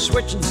mind them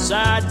switching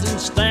sides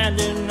and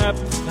standing up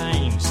for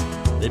things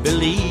they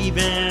believe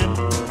in.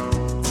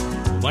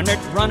 When they're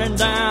running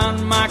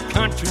down my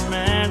country,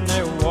 man,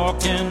 they're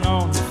walking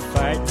on the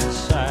fighting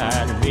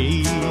side of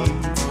me.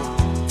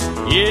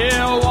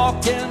 Yeah,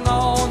 walking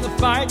on the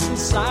fighting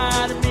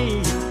side of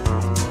me.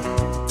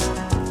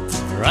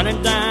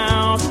 Running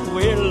down the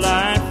way of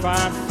life,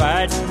 I'm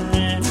fighting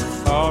and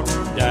fought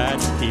and died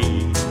to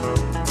keep.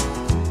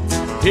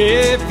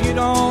 If you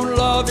don't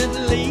love it,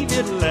 leave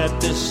it. Let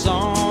this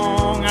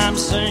song I'm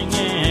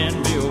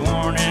singing be a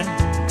warning.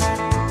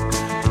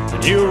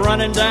 And you're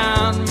running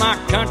down my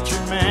country,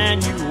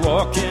 man, you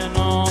walking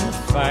on the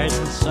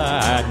fighting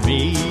side of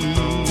me.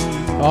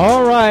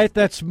 All right,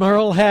 that's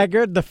Merle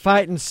Haggard, The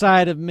Fighting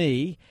Side of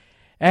Me.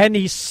 And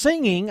he's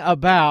singing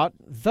about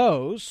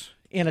those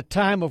in a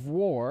time of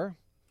war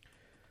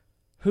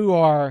who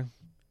are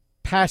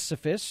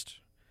pacifists,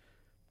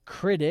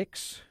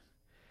 critics,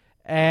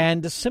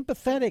 and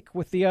sympathetic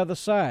with the other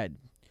side.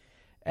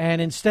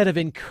 And instead of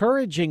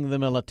encouraging the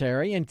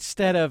military,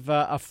 instead of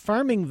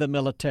affirming the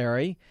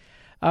military,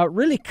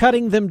 really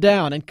cutting them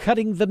down and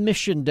cutting the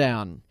mission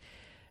down.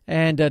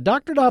 And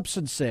Dr.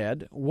 Dobson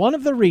said one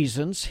of the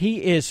reasons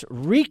he is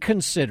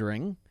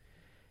reconsidering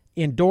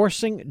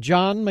endorsing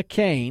John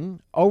McCain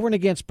over and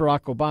against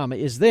Barack Obama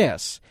is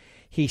this.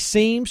 He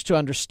seems to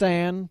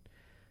understand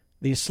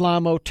the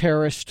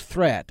Islamo-terrorist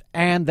threat,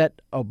 and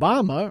that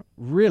Obama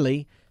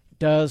really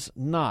does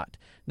not.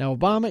 Now,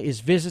 Obama is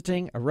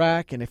visiting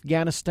Iraq and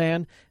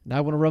Afghanistan, and I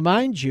want to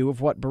remind you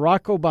of what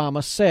Barack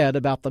Obama said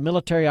about the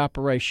military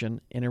operation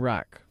in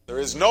Iraq. There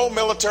is no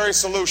military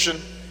solution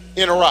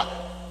in Iraq.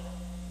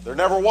 There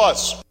never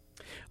was.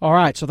 All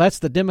right, so that's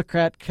the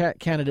Democrat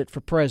candidate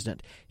for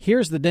president.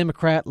 Here's the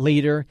Democrat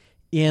leader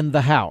in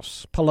the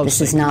House, Pelosi.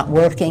 This is not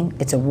working.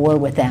 It's a war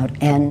without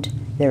end.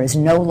 There is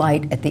no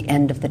light at the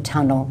end of the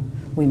tunnel.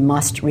 We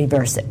must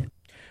reverse it.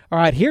 All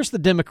right, here's the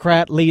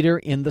Democrat leader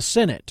in the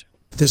Senate.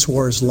 This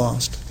war is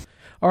lost.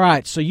 All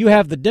right, so you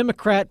have the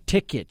Democrat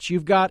tickets.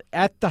 You've got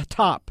at the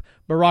top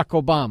Barack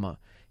Obama.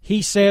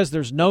 He says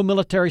there's no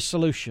military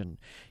solution.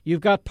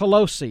 You've got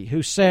Pelosi,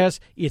 who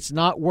says it's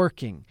not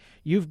working.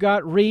 You've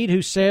got Reid,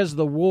 who says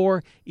the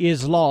war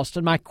is lost.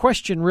 And my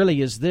question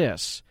really is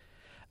this.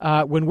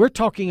 When we're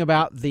talking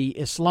about the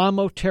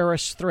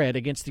Islamo-terrorist threat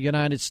against the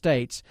United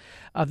States,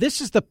 this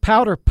is the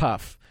powder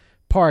puff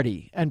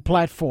party and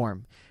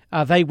platform.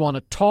 They want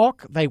to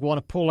talk. They want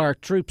to pull our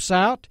troops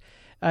out.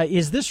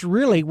 Is this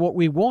really what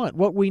we want,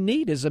 what we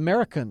need as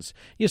Americans?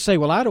 You say,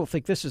 well, I don't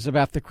think this is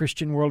about the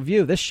Christian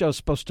worldview. This show's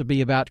supposed to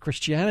be about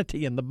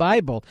Christianity and the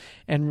Bible,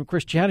 and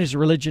Christianity is a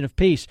religion of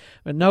peace.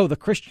 But no, the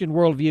Christian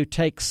worldview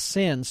takes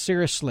sin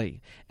seriously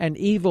and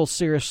evil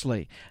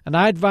seriously. And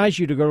I advise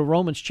you to go to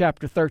Romans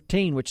chapter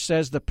 13, which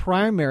says the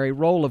primary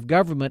role of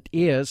government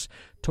is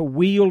to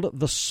wield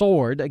the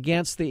sword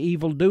against the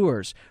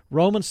evildoers.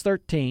 Romans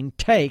 13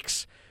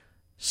 takes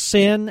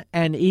sin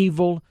and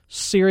evil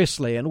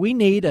seriously. And we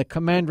need a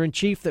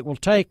commander-in-chief that will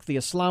take the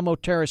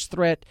Islamo-terrorist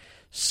threat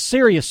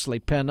seriously,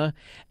 Penna.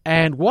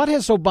 And what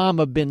has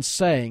Obama been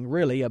saying,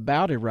 really,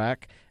 about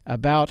Iraq,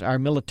 about our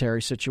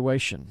military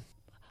situation?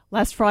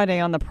 Last Friday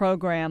on the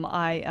program,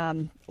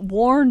 I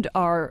warned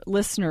our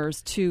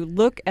listeners to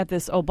look at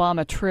this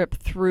Obama trip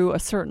through a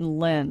certain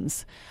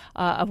lens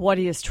of what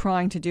he is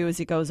trying to do as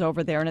he goes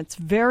over there. And it's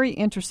very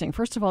interesting.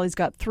 First of all, he's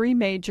got 3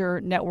 major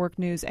network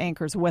news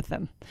anchors with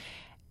him.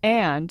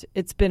 And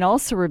it's been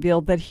also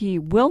revealed that he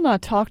will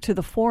not talk to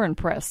the foreign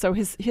press. So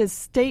his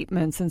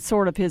statements and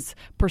sort of his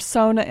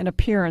persona and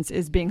appearance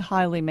is being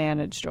highly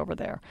managed over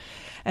there.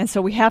 And so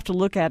we have to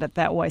look at it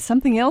that way.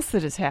 Something else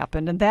that has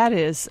happened, and that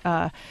is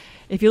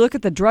if you look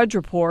at the Drudge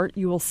Report,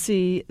 you will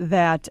see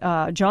that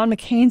John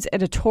McCain's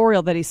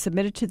editorial that he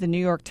submitted to the New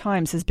York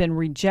Times has been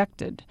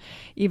rejected,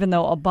 even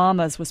though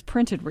Obama's was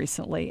printed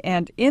recently.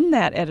 And in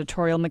that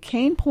editorial,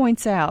 McCain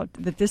points out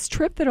that this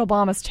trip that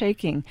Obama's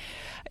taking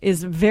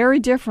is very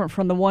different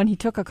from the one he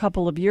took a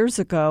couple of years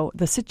ago.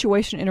 The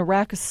situation in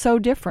Iraq is so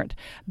different.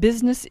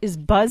 Business is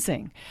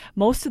buzzing.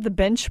 Most of the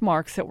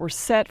benchmarks that were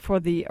set for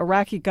the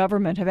Iraqi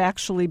government have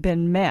actually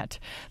been met.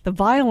 The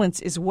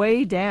violence is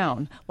way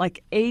down,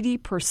 like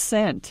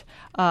 80%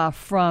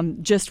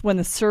 from just when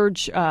the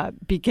surge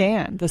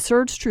began. The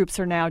surge troops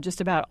are now just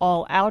about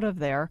all out of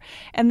there.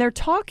 And they're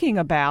talking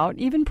about,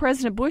 even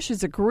President Bush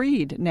has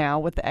agreed now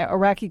with the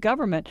Iraqi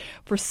government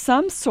for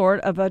some sort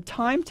of a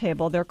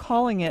timetable. They're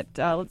calling it,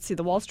 let's see,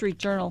 the Wall Street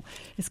Journal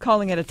is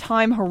calling it a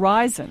time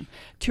horizon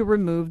to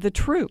remove the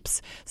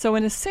troops. So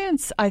in a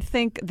sense, I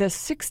think the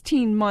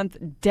 16-month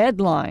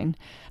deadline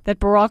that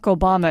Barack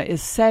Obama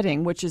is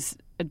setting, which is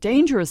a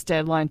dangerous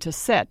deadline to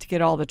set to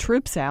get all the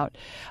troops out,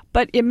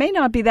 but it may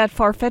not be that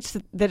far-fetched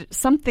that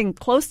something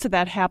close to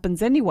that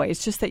happens anyway.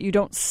 It's just that you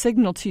don't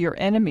signal to your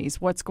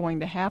enemies what's going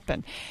to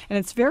happen. And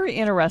it's very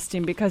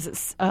interesting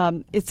because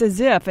it's as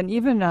if, and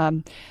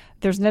even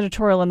there's an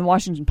editorial in the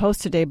Washington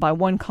Post today by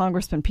one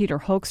Congressman, Peter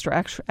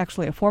Hoekstra,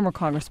 actually a former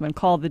congressman,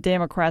 called the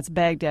Democrats'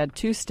 Baghdad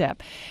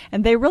two-step.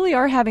 And they really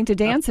are having to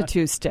dance a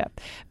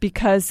two-step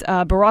because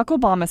Barack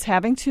Obama's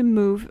having to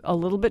move a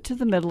little bit to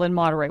the middle and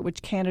moderate,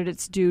 which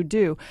candidates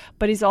do.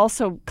 But he's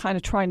also kind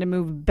of trying to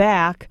move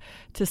back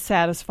to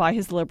satisfy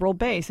his liberal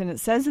base. And it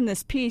says in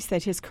this piece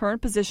that his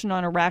current position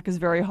on Iraq is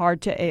very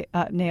hard to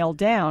nail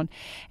down.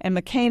 And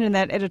McCain in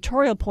that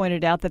editorial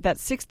pointed out that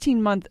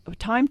 16-month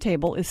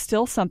timetable is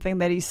still something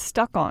that he's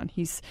stuck on.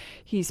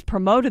 He's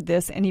promoted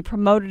this, and he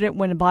promoted it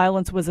when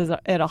violence was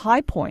at a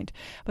high point.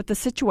 But the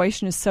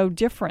situation is so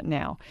different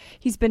now.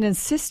 He's been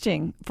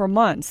insisting for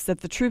months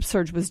that the troop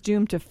surge was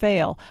doomed to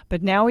fail,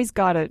 but now he's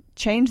got to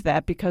change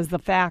that because the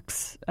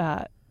facts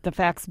the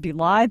facts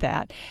belie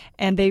that.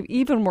 And they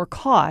even were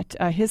caught,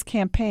 his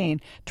campaign,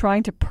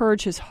 trying to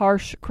purge his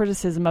harsh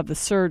criticism of the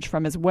surge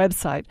from his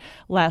website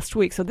last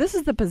week. So this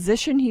is the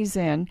position he's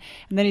in,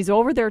 and then he's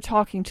over there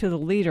talking to the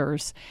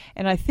leaders.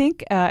 And I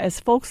think as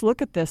folks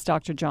look at this,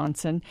 Dr.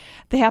 Johnson,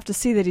 they have to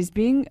see that he's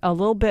being a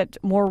little bit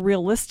more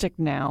realistic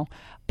now,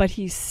 but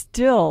he's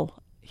still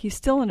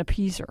an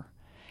appeaser.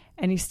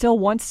 And he still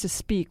wants to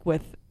speak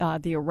with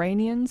the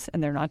Iranians,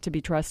 and they're not to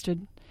be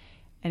trusted.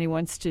 And he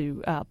wants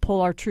to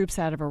pull our troops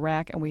out of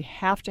Iraq, and we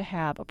have to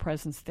have a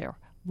presence there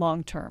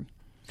long term.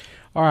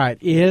 All right.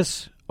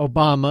 Is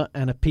Obama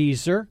an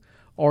appeaser,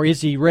 or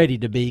is he ready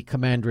to be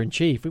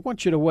commander-in-chief? We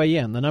want you to weigh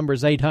in. The number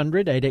is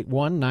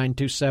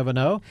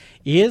 800-881-9270.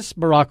 Is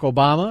Barack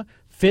Obama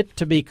fit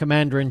to be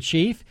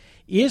commander-in-chief?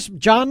 Is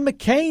John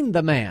McCain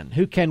the man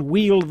who can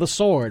wield the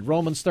sword,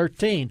 Romans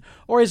 13?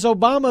 Or is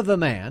Obama the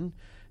man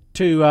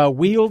to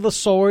wield the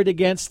sword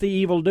against the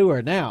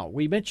evildoer? Now,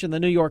 we mentioned the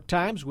New York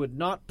Times would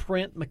not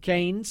print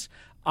McCain's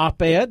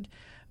op-ed,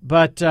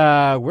 but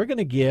we're going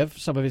to give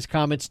some of his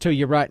comments to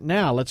you right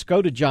now. Let's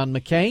go to John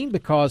McCain,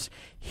 because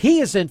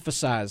he is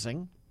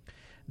emphasizing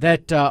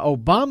that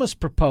Obama's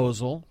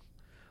proposal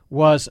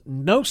was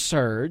no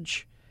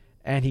surge,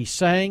 and he's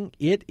saying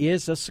it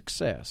is a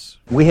success.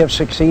 We have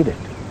succeeded.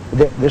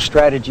 This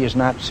strategy is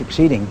not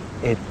succeeding.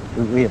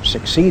 We have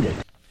succeeded.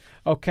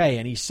 Okay,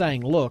 and he's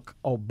saying, look,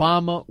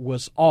 Obama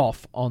was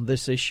off on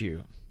this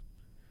issue.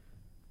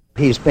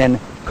 He's been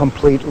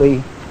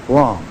completely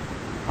wrong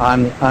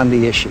on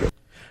the issue.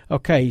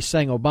 Okay, he's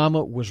saying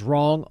Obama was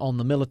wrong on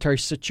the military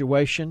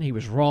situation. He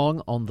was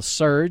wrong on the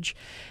surge.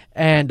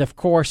 And, of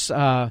course,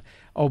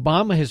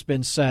 Obama has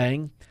been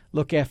saying,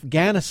 look,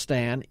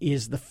 Afghanistan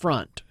is the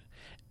front.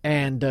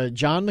 And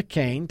John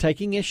McCain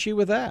taking issue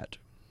with that.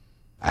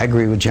 I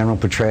agree with General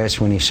Petraeus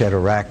when he said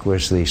Iraq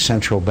was the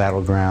central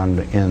battleground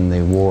in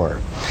the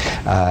war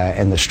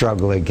and the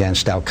struggle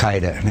against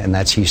al-Qaeda,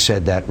 and he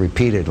said that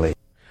repeatedly.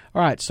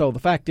 All right, so the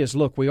fact is,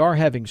 look, we are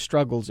having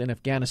struggles in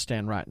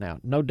Afghanistan right now.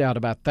 No doubt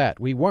about that.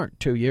 We weren't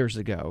 2 years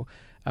ago.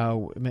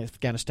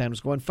 Afghanistan was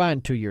going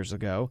fine 2 years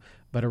ago,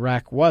 but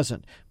Iraq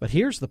wasn't. But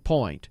here's the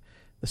point.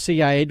 The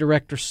CIA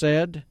director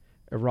said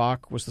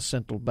Iraq was the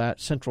central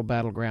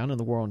battleground in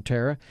the war on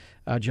terror.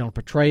 General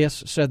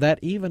Petraeus said that.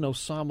 Even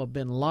Osama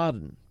bin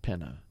Laden,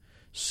 Penna,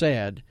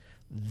 said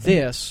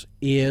this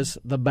is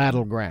the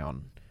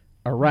battleground,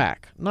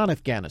 Iraq, not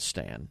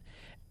Afghanistan.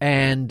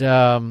 And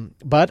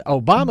but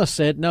Obama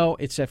said, no,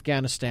 it's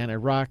Afghanistan.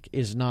 Iraq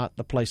is not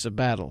the place of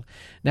battle.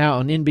 Now,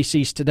 on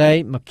NBC's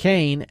Today,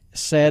 McCain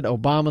said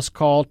Obama's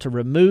call to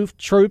remove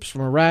troops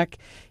from Iraq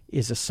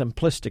is a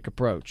simplistic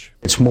approach.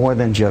 It's more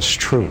than just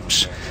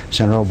troops.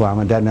 Senator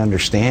Obama doesn't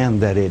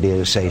understand that it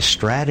is a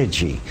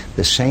strategy.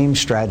 The same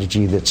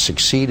strategy that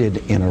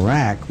succeeded in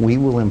Iraq, we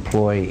will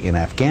employ in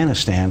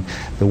Afghanistan,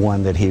 the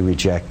one that he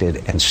rejected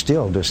and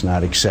still does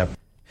not accept.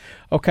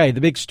 Okay, the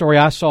big story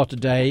I saw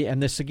today,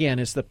 and this again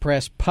is the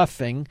press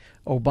puffing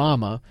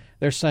Obama.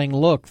 They're saying,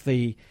 look,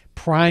 the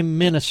Prime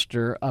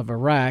Minister of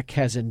Iraq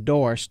has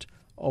endorsed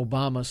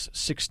Obama's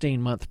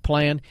 16-month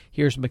plan.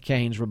 Here's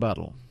McCain's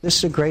rebuttal. This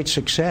is a great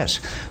success,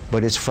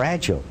 but it's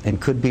fragile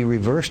and could be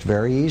reversed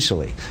very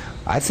easily.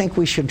 I think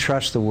we should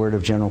trust the word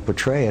of General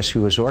Petraeus,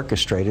 who has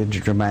orchestrated a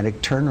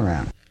dramatic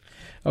turnaround.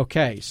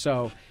 Okay,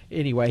 so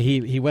anyway,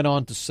 he went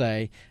on to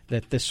say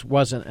that this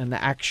wasn't an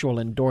actual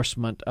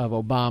endorsement of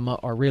Obama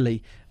or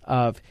really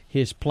of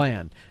his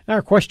plan. Now,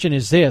 our question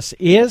is this.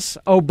 Is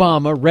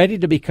Obama ready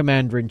to be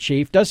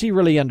commander-in-chief? Does he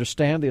really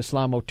understand the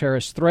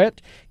Islamo-terrorist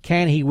threat?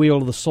 Can he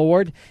wield the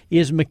sword?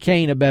 Is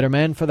McCain a better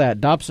man for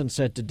that? Dobson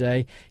said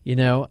today,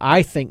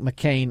 I think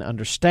McCain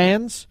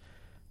understands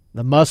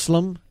the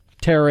Muslim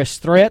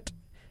terrorist threat,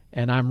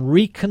 and I'm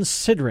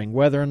reconsidering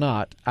whether or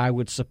not I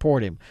would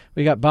support him.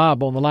 We got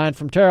Bob on the line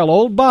from Terrell.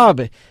 Old Bob,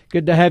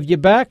 good to have you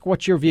back.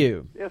 What's your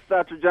view? Yes,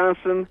 Dr.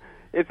 Johnson.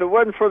 If it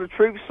wasn't for the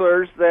troop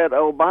surge that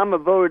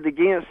Obama voted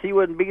against, he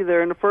wouldn't be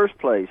there in the first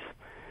place.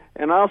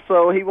 And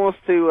also, he wants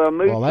to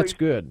move that's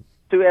good.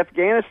 to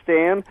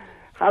Afghanistan.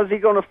 How's he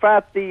going to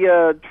fight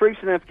the troops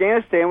in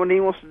Afghanistan when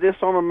he wants to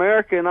disarm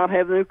America and not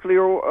have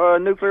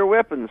nuclear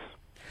weapons?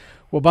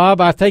 Well,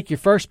 Bob, I think your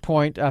first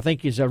point,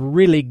 is a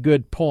really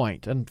good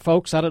point. And,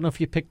 folks, I don't know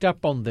if you picked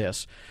up on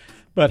this,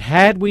 but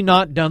had we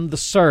not done the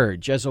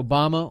surge as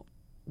Obama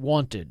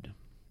wanted,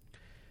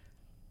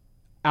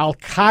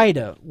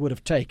 al-Qaeda would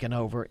have taken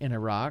over in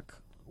Iraq.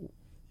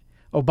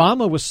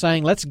 Obama was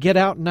saying, let's get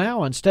out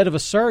now. Instead of a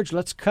surge,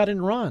 let's cut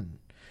and run.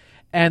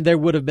 And there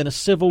would have been a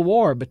civil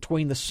war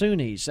between the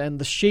Sunnis and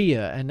the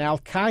Shia, and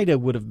al-Qaeda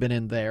would have been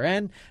in there,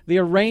 and the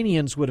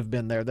Iranians would have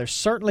been there. There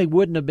certainly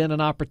wouldn't have been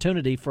an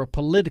opportunity for a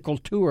political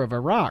tour of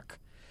Iraq.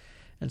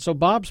 And so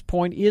Bob's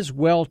point is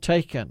well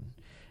taken.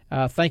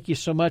 Thank you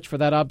so much for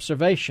that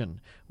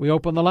observation. We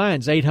open the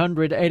lines,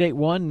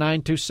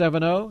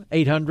 800-881-9270,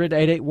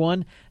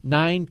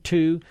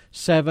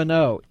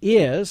 800-881-9270.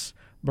 Is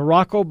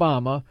Barack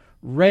Obama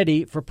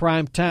ready for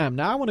prime time?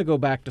 Now, I want to go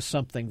back to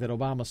something that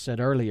Obama said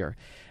earlier.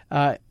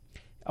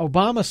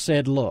 Obama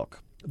said,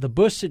 look, the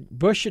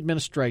Bush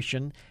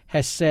administration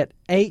has set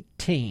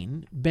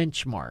 18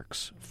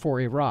 benchmarks for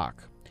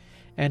Iraq.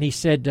 And he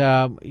said,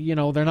 they're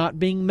not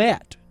being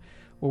met.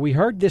 Well, we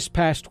heard this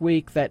past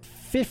week that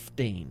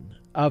 15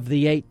 of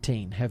the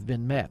 18 have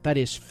been met. That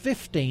is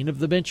 15 of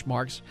the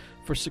benchmarks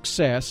for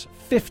success.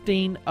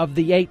 15 of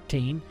the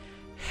 18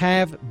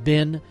 have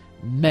been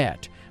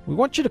met. We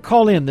want you to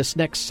call in this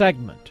next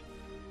segment.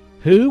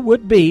 Who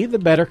would be the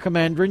better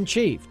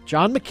commander-in-chief?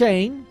 John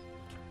McCain,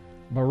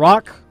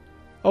 Barack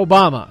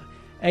Obama?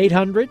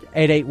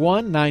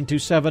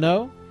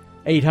 800-881-9270.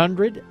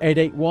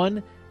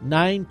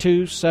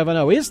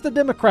 800-881-9270. Is the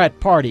Democrat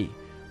Party,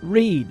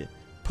 Reid,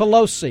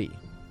 Pelosi,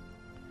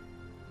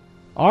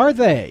 are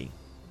they,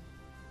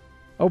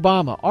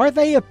 Obama, are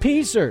they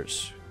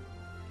appeasers?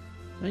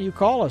 Now you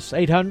call us,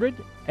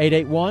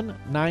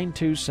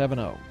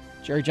 800-881-9270.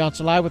 Jerry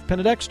Johnson Live with Penn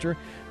and Dexter.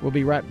 We'll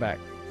be right back.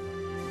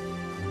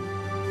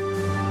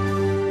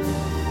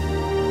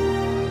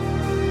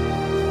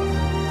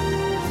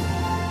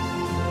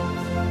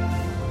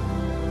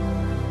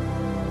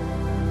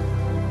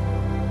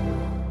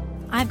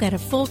 I've got a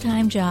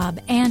full-time job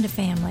and a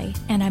family,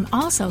 and I'm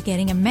also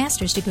getting a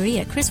master's degree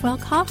at Criswell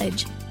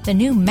College. The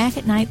new Mac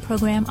at Night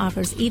program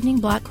offers evening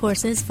block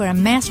courses for a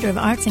Master of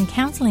Arts in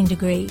Counseling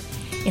degree.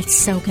 It's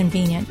so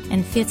convenient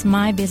and fits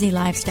my busy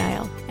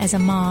lifestyle as a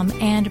mom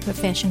and a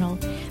professional.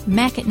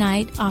 Mac at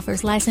Night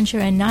offers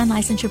licensure and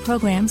non-licensure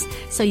programs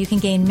so you can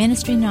gain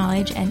ministry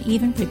knowledge and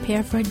even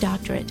prepare for a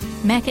doctorate.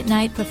 Mac at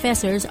Night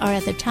professors are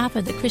at the top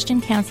of the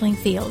Christian counseling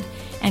field,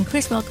 and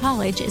Criswell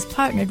College is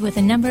partnered with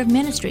a number of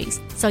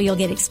ministries, so you'll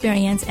get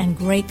experience and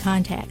great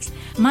contacts.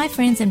 My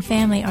friends and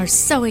family are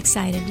so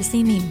excited to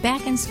see me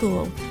back in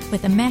school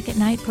with the Mac at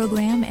Night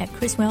program at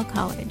Criswell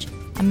College.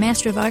 A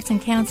Master of Arts in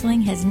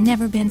Counseling has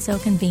never been so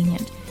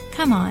convenient.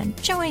 Come on,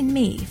 join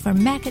me for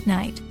Mac at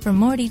Night. For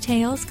more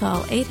details,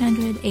 call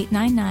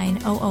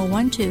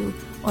 800-899-0012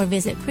 or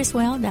visit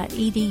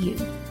criswell.edu.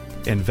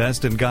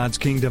 Invest in God's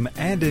kingdom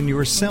and in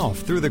yourself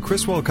through the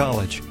Criswell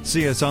College.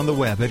 See us on the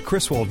web at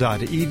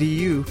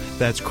criswell.edu.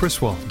 That's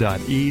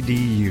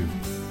criswell.edu.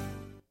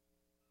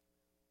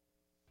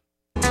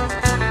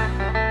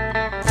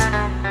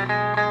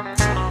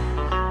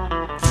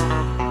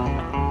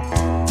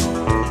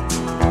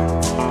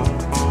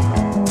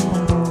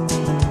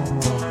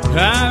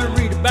 I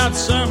read about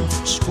some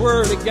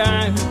squirrely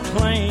guy who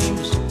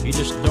claims he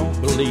just don't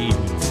believe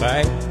in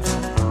fight.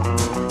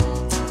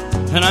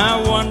 And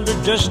I wonder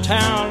just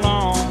how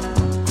long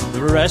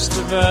the rest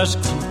of us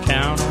can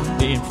count on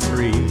being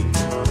free.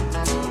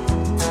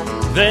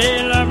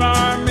 They love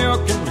our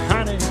milk and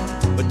honey,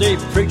 but they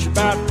preach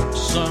about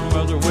some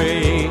other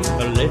way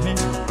of living.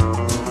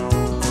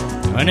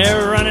 When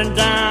they're running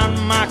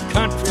down my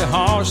country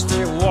horse,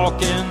 they're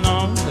walking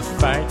on the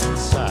fighting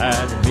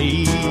side of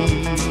me.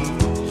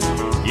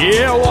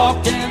 Yeah,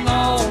 walking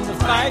on the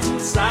fighting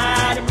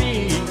side of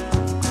me.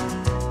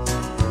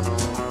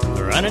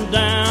 Running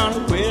down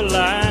a way of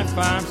life,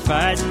 I'm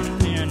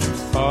fighting in a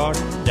fought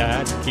and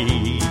died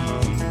key.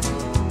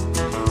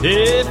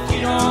 If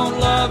you don't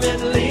love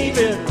it, leave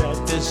it.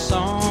 Let this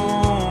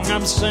song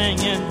I'm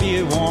singing be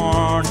a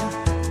warning.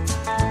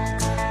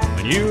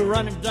 When you're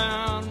running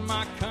down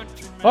my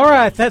country. All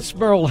right, that's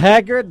Merle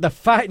Haggard, the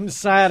fighting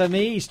side of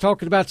me. He's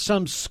talking about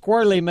some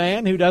squirrely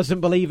man who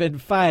doesn't believe in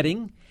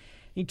fighting.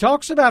 He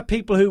talks about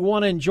people who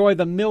want to enjoy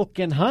the milk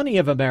and honey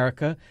of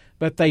America,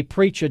 but they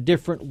preach a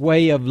different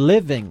way of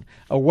living,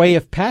 a way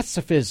of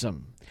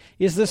pacifism.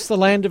 Is this the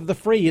land of the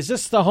free? Is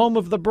this the home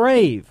of the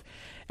brave?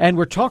 And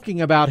we're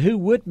talking about who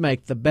would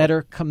make the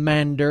better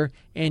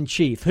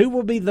commander-in-chief. Who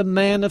will be the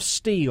man of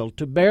steel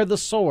to bear the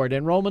sword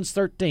in Romans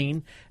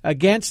 13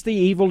 against the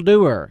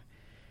evildoer?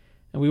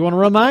 And we want to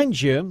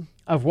remind you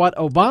of what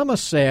Obama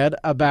said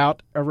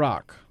about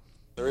Iraq.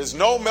 There is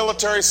no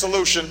military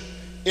solution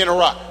in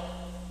Iraq.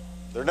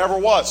 There never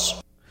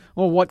was.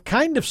 Well, what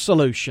kind of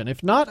solution?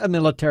 If not a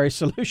military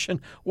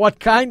solution, what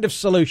kind of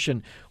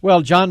solution?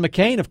 Well, John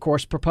McCain, of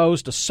course,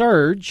 proposed a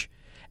surge,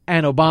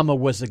 and Obama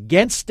was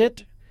against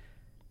it.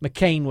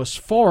 McCain was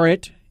for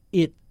it.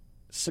 It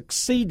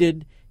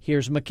succeeded.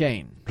 Here's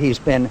McCain. He's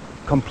been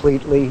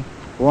completely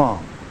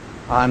wrong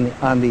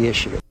on the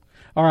issue.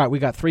 All right, we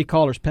got three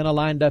callers, Penna,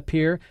 lined up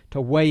here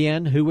to weigh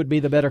in. Who would be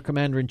the better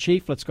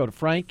commander-in-chief? Let's go to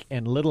Frank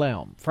in Little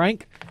Elm.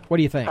 Frank, what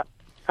do you think?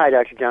 Hi,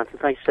 Dr. Johnson.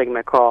 Thanks for taking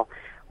my call.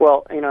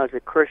 Well, as a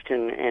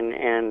Christian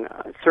and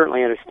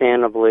certainly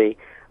understandably,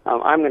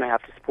 I'm going to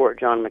have to support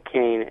John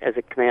McCain as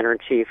a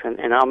commander-in-chief,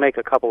 and I'll make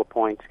a couple of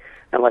points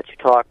and let you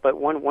talk. But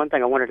one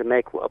thing I wanted to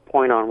make a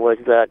point on was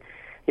that,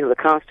 the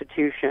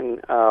Constitution,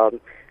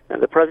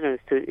 the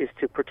president is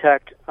to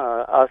protect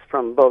us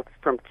from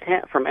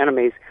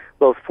enemies,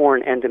 both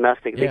foreign and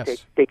domestic.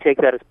 Yes. They take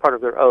that as part of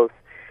their oath.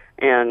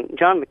 And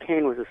John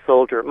McCain was a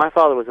soldier. My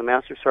father was a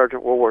Master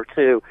Sergeant World War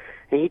II,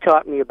 and he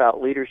taught me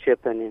about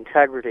leadership and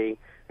integrity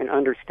and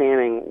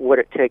understanding what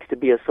it takes to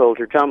be a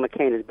soldier. John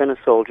McCain has been a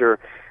soldier,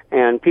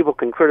 and people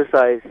can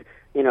criticize,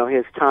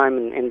 his time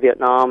in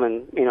Vietnam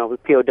and,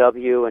 with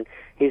POW, and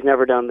he's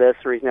never done this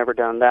or he's never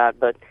done that.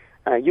 But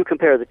You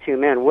compare the two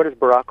men, what has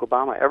Barack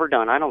Obama ever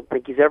done? I don't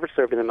think he's ever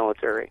served in the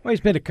military. Well,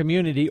 he's been a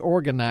community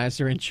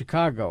organizer in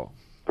Chicago.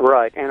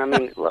 Right, and I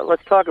mean,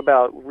 let's talk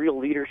about real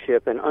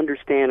leadership and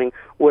understanding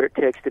what it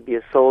takes to be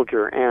a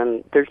soldier,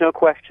 and there's no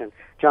question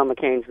John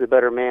McCain's the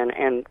better man,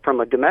 and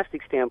from a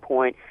domestic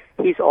standpoint,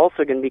 he's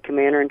also going to be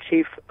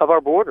commander-in-chief of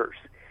our borders.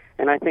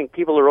 And I think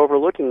people are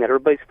overlooking that.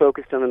 Everybody's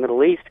focused on the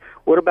Middle East.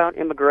 What about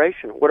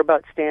immigration? What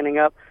about standing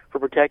up for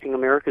protecting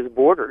America's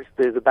borders?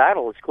 The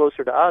battle is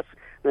closer to us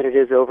than it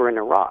is over in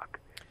Iraq.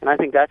 And I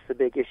think that's the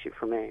big issue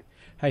for me.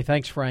 Hey,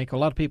 thanks, Frank. A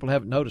lot of people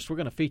haven't noticed. We're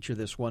going to feature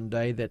this one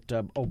day, that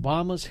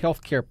Obama's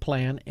health care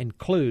plan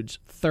includes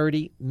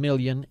 30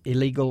 million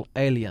illegal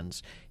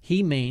aliens.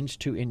 He means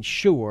to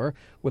insure,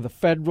 with a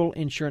federal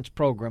insurance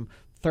program,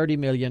 30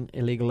 million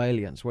illegal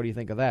aliens. What do you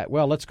think of that?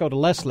 Well, let's go to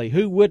Leslie.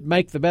 Who would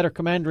make the better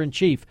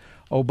commander-in-chief,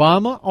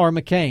 Obama or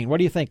McCain? What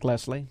do you think,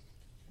 Leslie?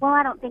 Well,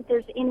 I don't think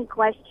there's any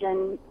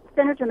question.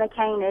 Senator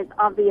McCain is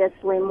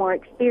obviously more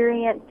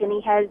experienced, and he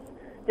has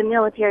the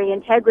military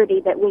integrity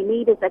that we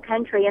need as a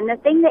country. And the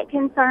thing that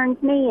concerns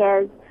me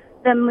is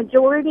the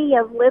majority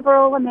of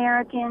liberal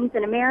Americans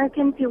and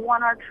Americans who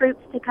want our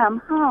troops to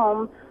come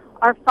home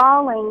are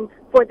falling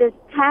for this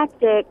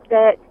tactic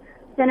that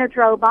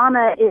Senator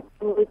Obama is,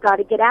 we've got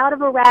to get out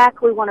of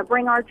Iraq, we want to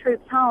bring our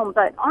troops home.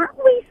 But aren't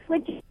we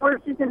switching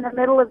horses in the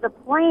middle of the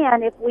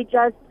plan if we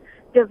just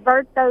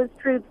divert those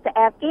troops to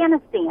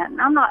Afghanistan?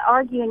 I'm not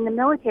arguing the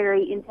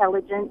military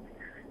intelligence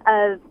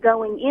of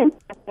going into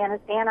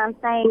Afghanistan. I'm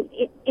saying,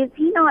 is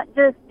he not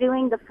just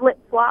doing the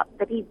flip-flop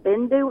that he's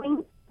been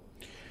doing?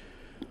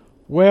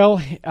 Well,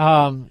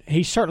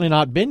 he's certainly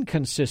not been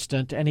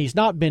consistent, and he's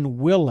not been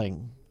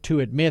willing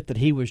to admit that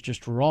he was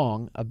just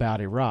wrong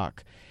about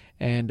Iraq.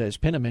 And as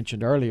Penna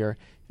mentioned earlier,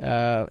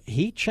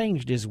 he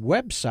changed his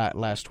website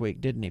last week,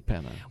 didn't he,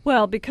 Penna?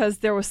 Well, because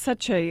there was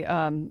such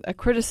a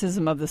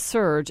criticism of the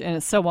surge, and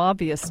it's so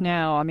obvious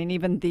now. I mean,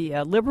 even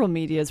the liberal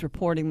media is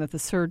reporting that the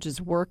surge is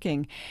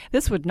working.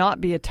 This would not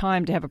be a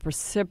time to have a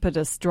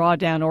precipitous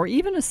drawdown or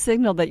even a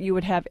signal that you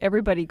would have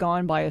everybody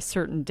gone by a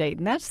certain date,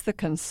 and that's the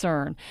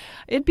concern.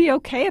 It'd be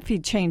okay if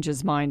he'd change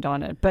his mind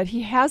on it, but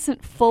he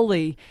hasn't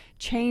fully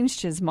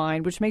changed his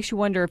mind, which makes you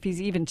wonder if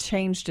he's even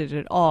changed it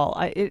at all.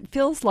 It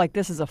feels like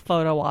this is a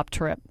photo op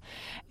trip,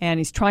 and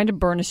he's trying to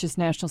burnish his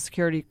national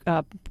security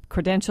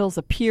credentials,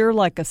 appear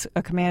like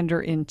a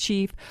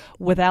commander-in-chief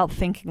without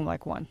thinking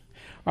like one.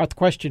 All right, the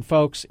question,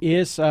 folks,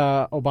 is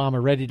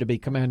Obama ready to be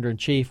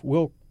commander-in-chief?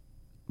 Will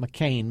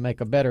McCain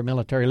make a better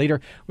military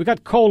leader? We've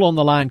got Cole on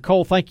the line.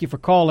 Cole, thank you for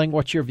calling.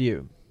 What's your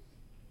view?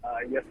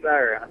 Yes,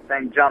 sir. I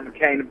think John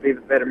McCain would be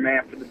the better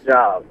man for the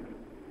job.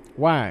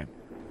 Why?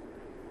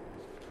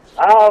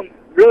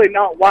 Really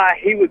not why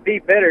he would be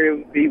better. It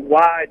would be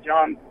why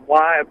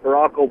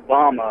Barack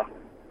Obama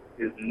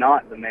is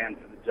not the man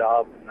for the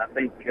job. And I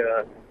think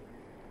it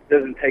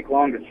doesn't take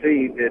long to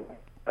see that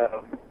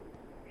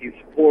he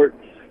supports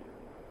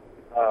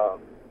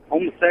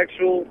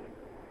homosexuals,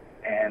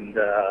 and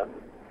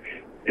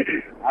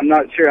I'm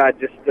not sure. I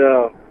just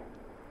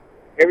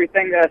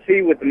everything that I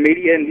see with the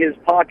media in his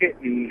pocket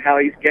and how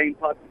he's gained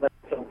popularity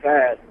so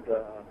fast.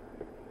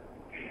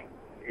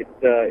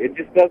 It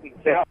just doesn't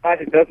sound right.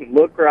 It doesn't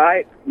look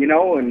right, you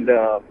know. And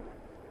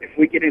if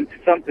we get into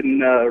something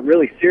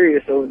really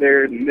serious over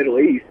there in the Middle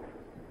East,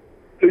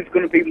 who's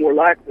going to be more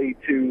likely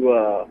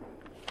to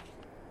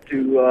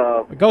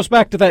it goes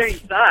back to that.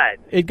 Change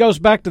sides? It goes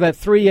back to that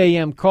 3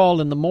 a.m. call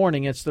in the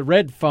morning. It's the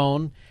red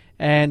phone,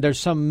 and there's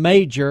some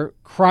major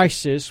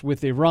crisis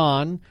with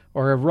Iran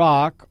or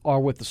Iraq or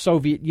with the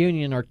Soviet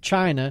Union or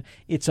China.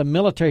 It's a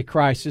military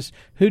crisis.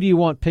 Who do you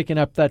want picking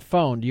up that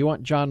phone? Do you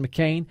want John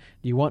McCain?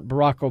 Do you want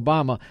Barack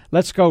Obama?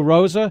 Let's go,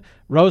 Rosa.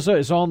 Rosa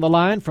is on the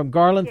line from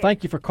Garland. Yes.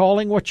 Thank you for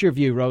calling. What's your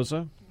view,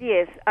 Rosa?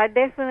 Yes, I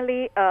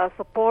definitely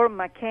support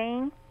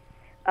McCain.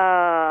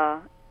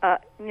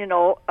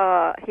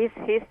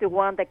 He's the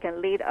one that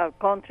can lead our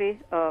country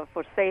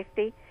for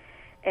safety.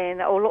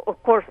 And,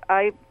 of course,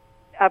 I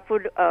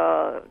put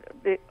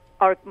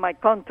my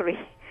country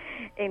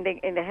in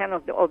the hand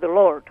of the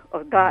Lord,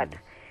 of God.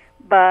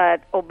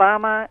 But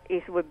Obama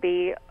would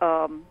be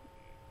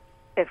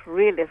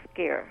really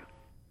scary.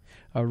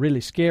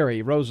 Really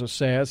scary, Rosa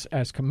says,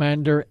 as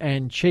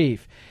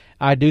commander-in-chief.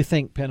 I do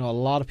think, Penna, a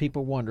lot of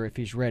people wonder if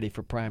he's ready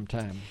for prime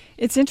time.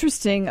 It's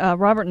interesting.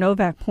 Robert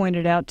Novak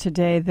pointed out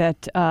today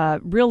that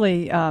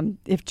really,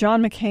 if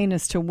John McCain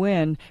is to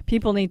win,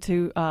 people need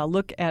to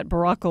look at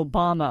Barack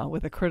Obama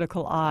with a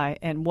critical eye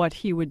and what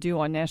he would do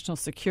on national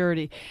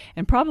security.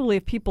 And probably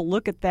if people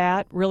look at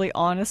that really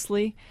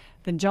honestly,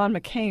 then John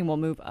McCain will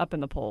move up in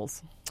the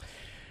polls.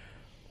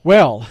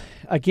 Well,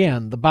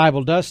 again, the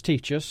Bible does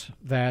teach us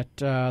that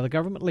the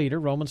government leader,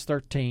 Romans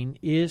 13,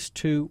 is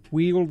to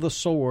wield the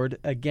sword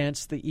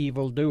against the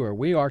evildoer.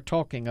 We are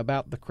talking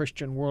about the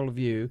Christian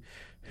worldview,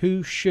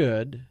 who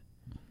should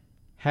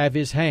have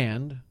his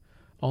hand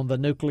on the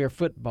nuclear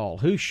football?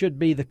 Who should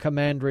be the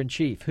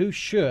commander-in-chief? Who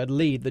should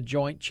lead the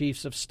Joint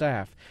Chiefs of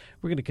Staff?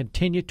 We're going to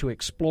continue to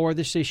explore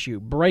this issue.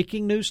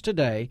 Breaking news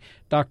today,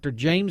 Dr.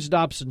 James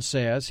Dobson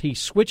says he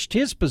switched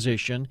his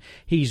position.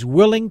 He's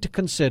willing to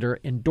consider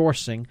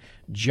endorsing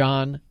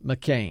John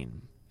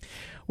McCain.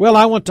 Well,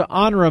 I want to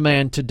honor a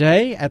man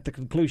today at the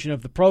conclusion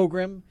of the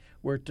program.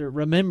 We're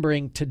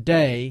remembering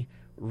today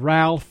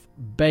Ralph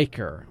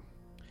Baker.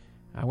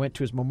 I went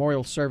to his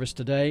memorial service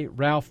today.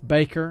 Ralph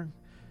Baker,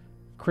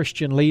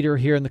 Christian leader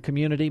here in the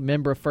community,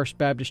 member of First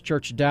Baptist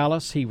Church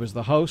Dallas. He was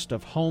the host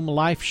of Home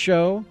Life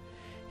Show.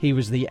 He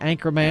was the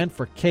anchorman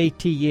for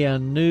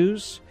KTN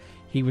News.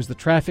 He was the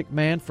traffic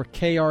man for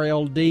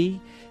KRLD.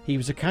 He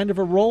was a kind of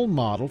a role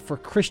model for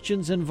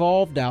Christians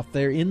involved out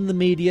there in the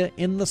media,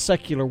 in the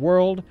secular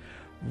world.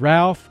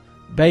 Ralph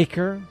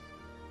Baker,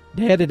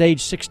 dead at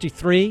age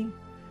 63.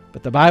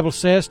 But the Bible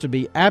says to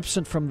be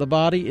absent from the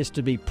body is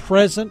to be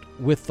present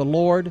with the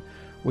Lord.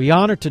 We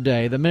honor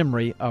today the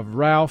memory of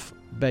Ralph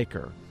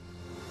Baker.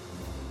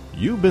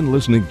 You've been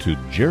listening to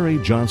Jerry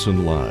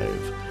Johnson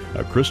Live,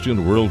 a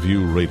Christian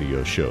Worldview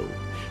radio show.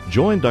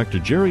 Join Dr.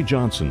 Jerry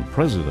Johnson,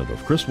 president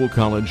of Criswell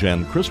College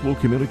and Criswell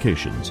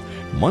Communications,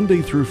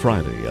 Monday through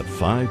Friday at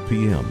 5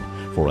 p.m.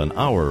 for an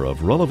hour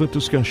of relevant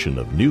discussion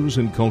of news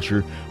and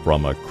culture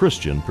from a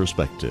Christian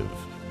perspective.